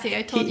 sassy! Yeah,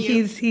 I told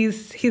you.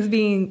 He's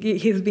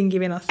been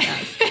giving us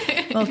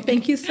that. Well,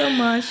 thank you so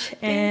much,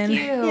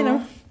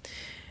 and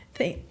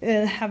thank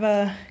you. Have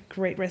a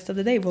great rest of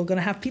the day. We're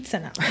gonna have pizza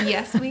now.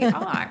 Yes, we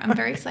are. I'm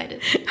very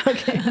excited.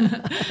 Okay.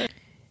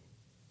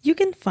 You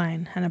can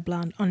find Hannah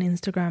Blount on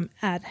Instagram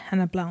at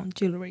Hannah Blount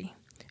Jewelry,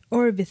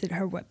 or visit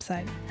her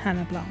website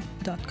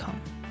hannahblount.com.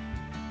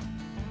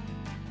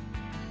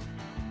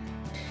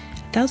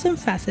 1,000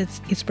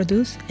 Facets is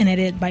produced and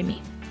edited by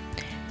me.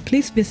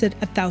 Please visit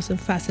 1000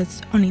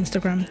 Facets on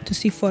Instagram to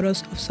see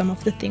photos of some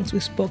of the things we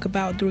spoke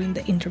about during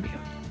the interview.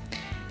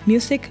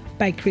 Music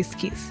by Chris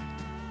Keys.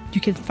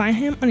 You can find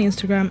him on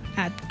Instagram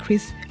at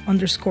Chris_Keys__.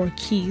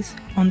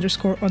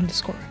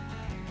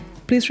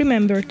 Please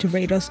remember to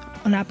rate us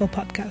on Apple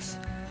Podcasts.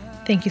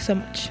 Thank you so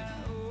much.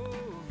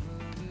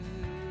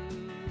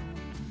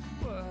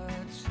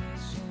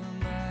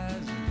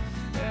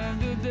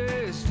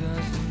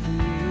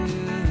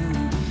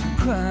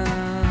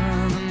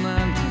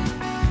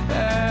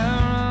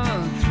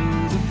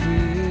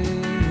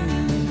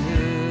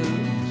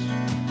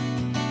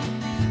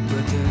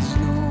 There's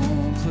no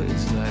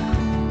place like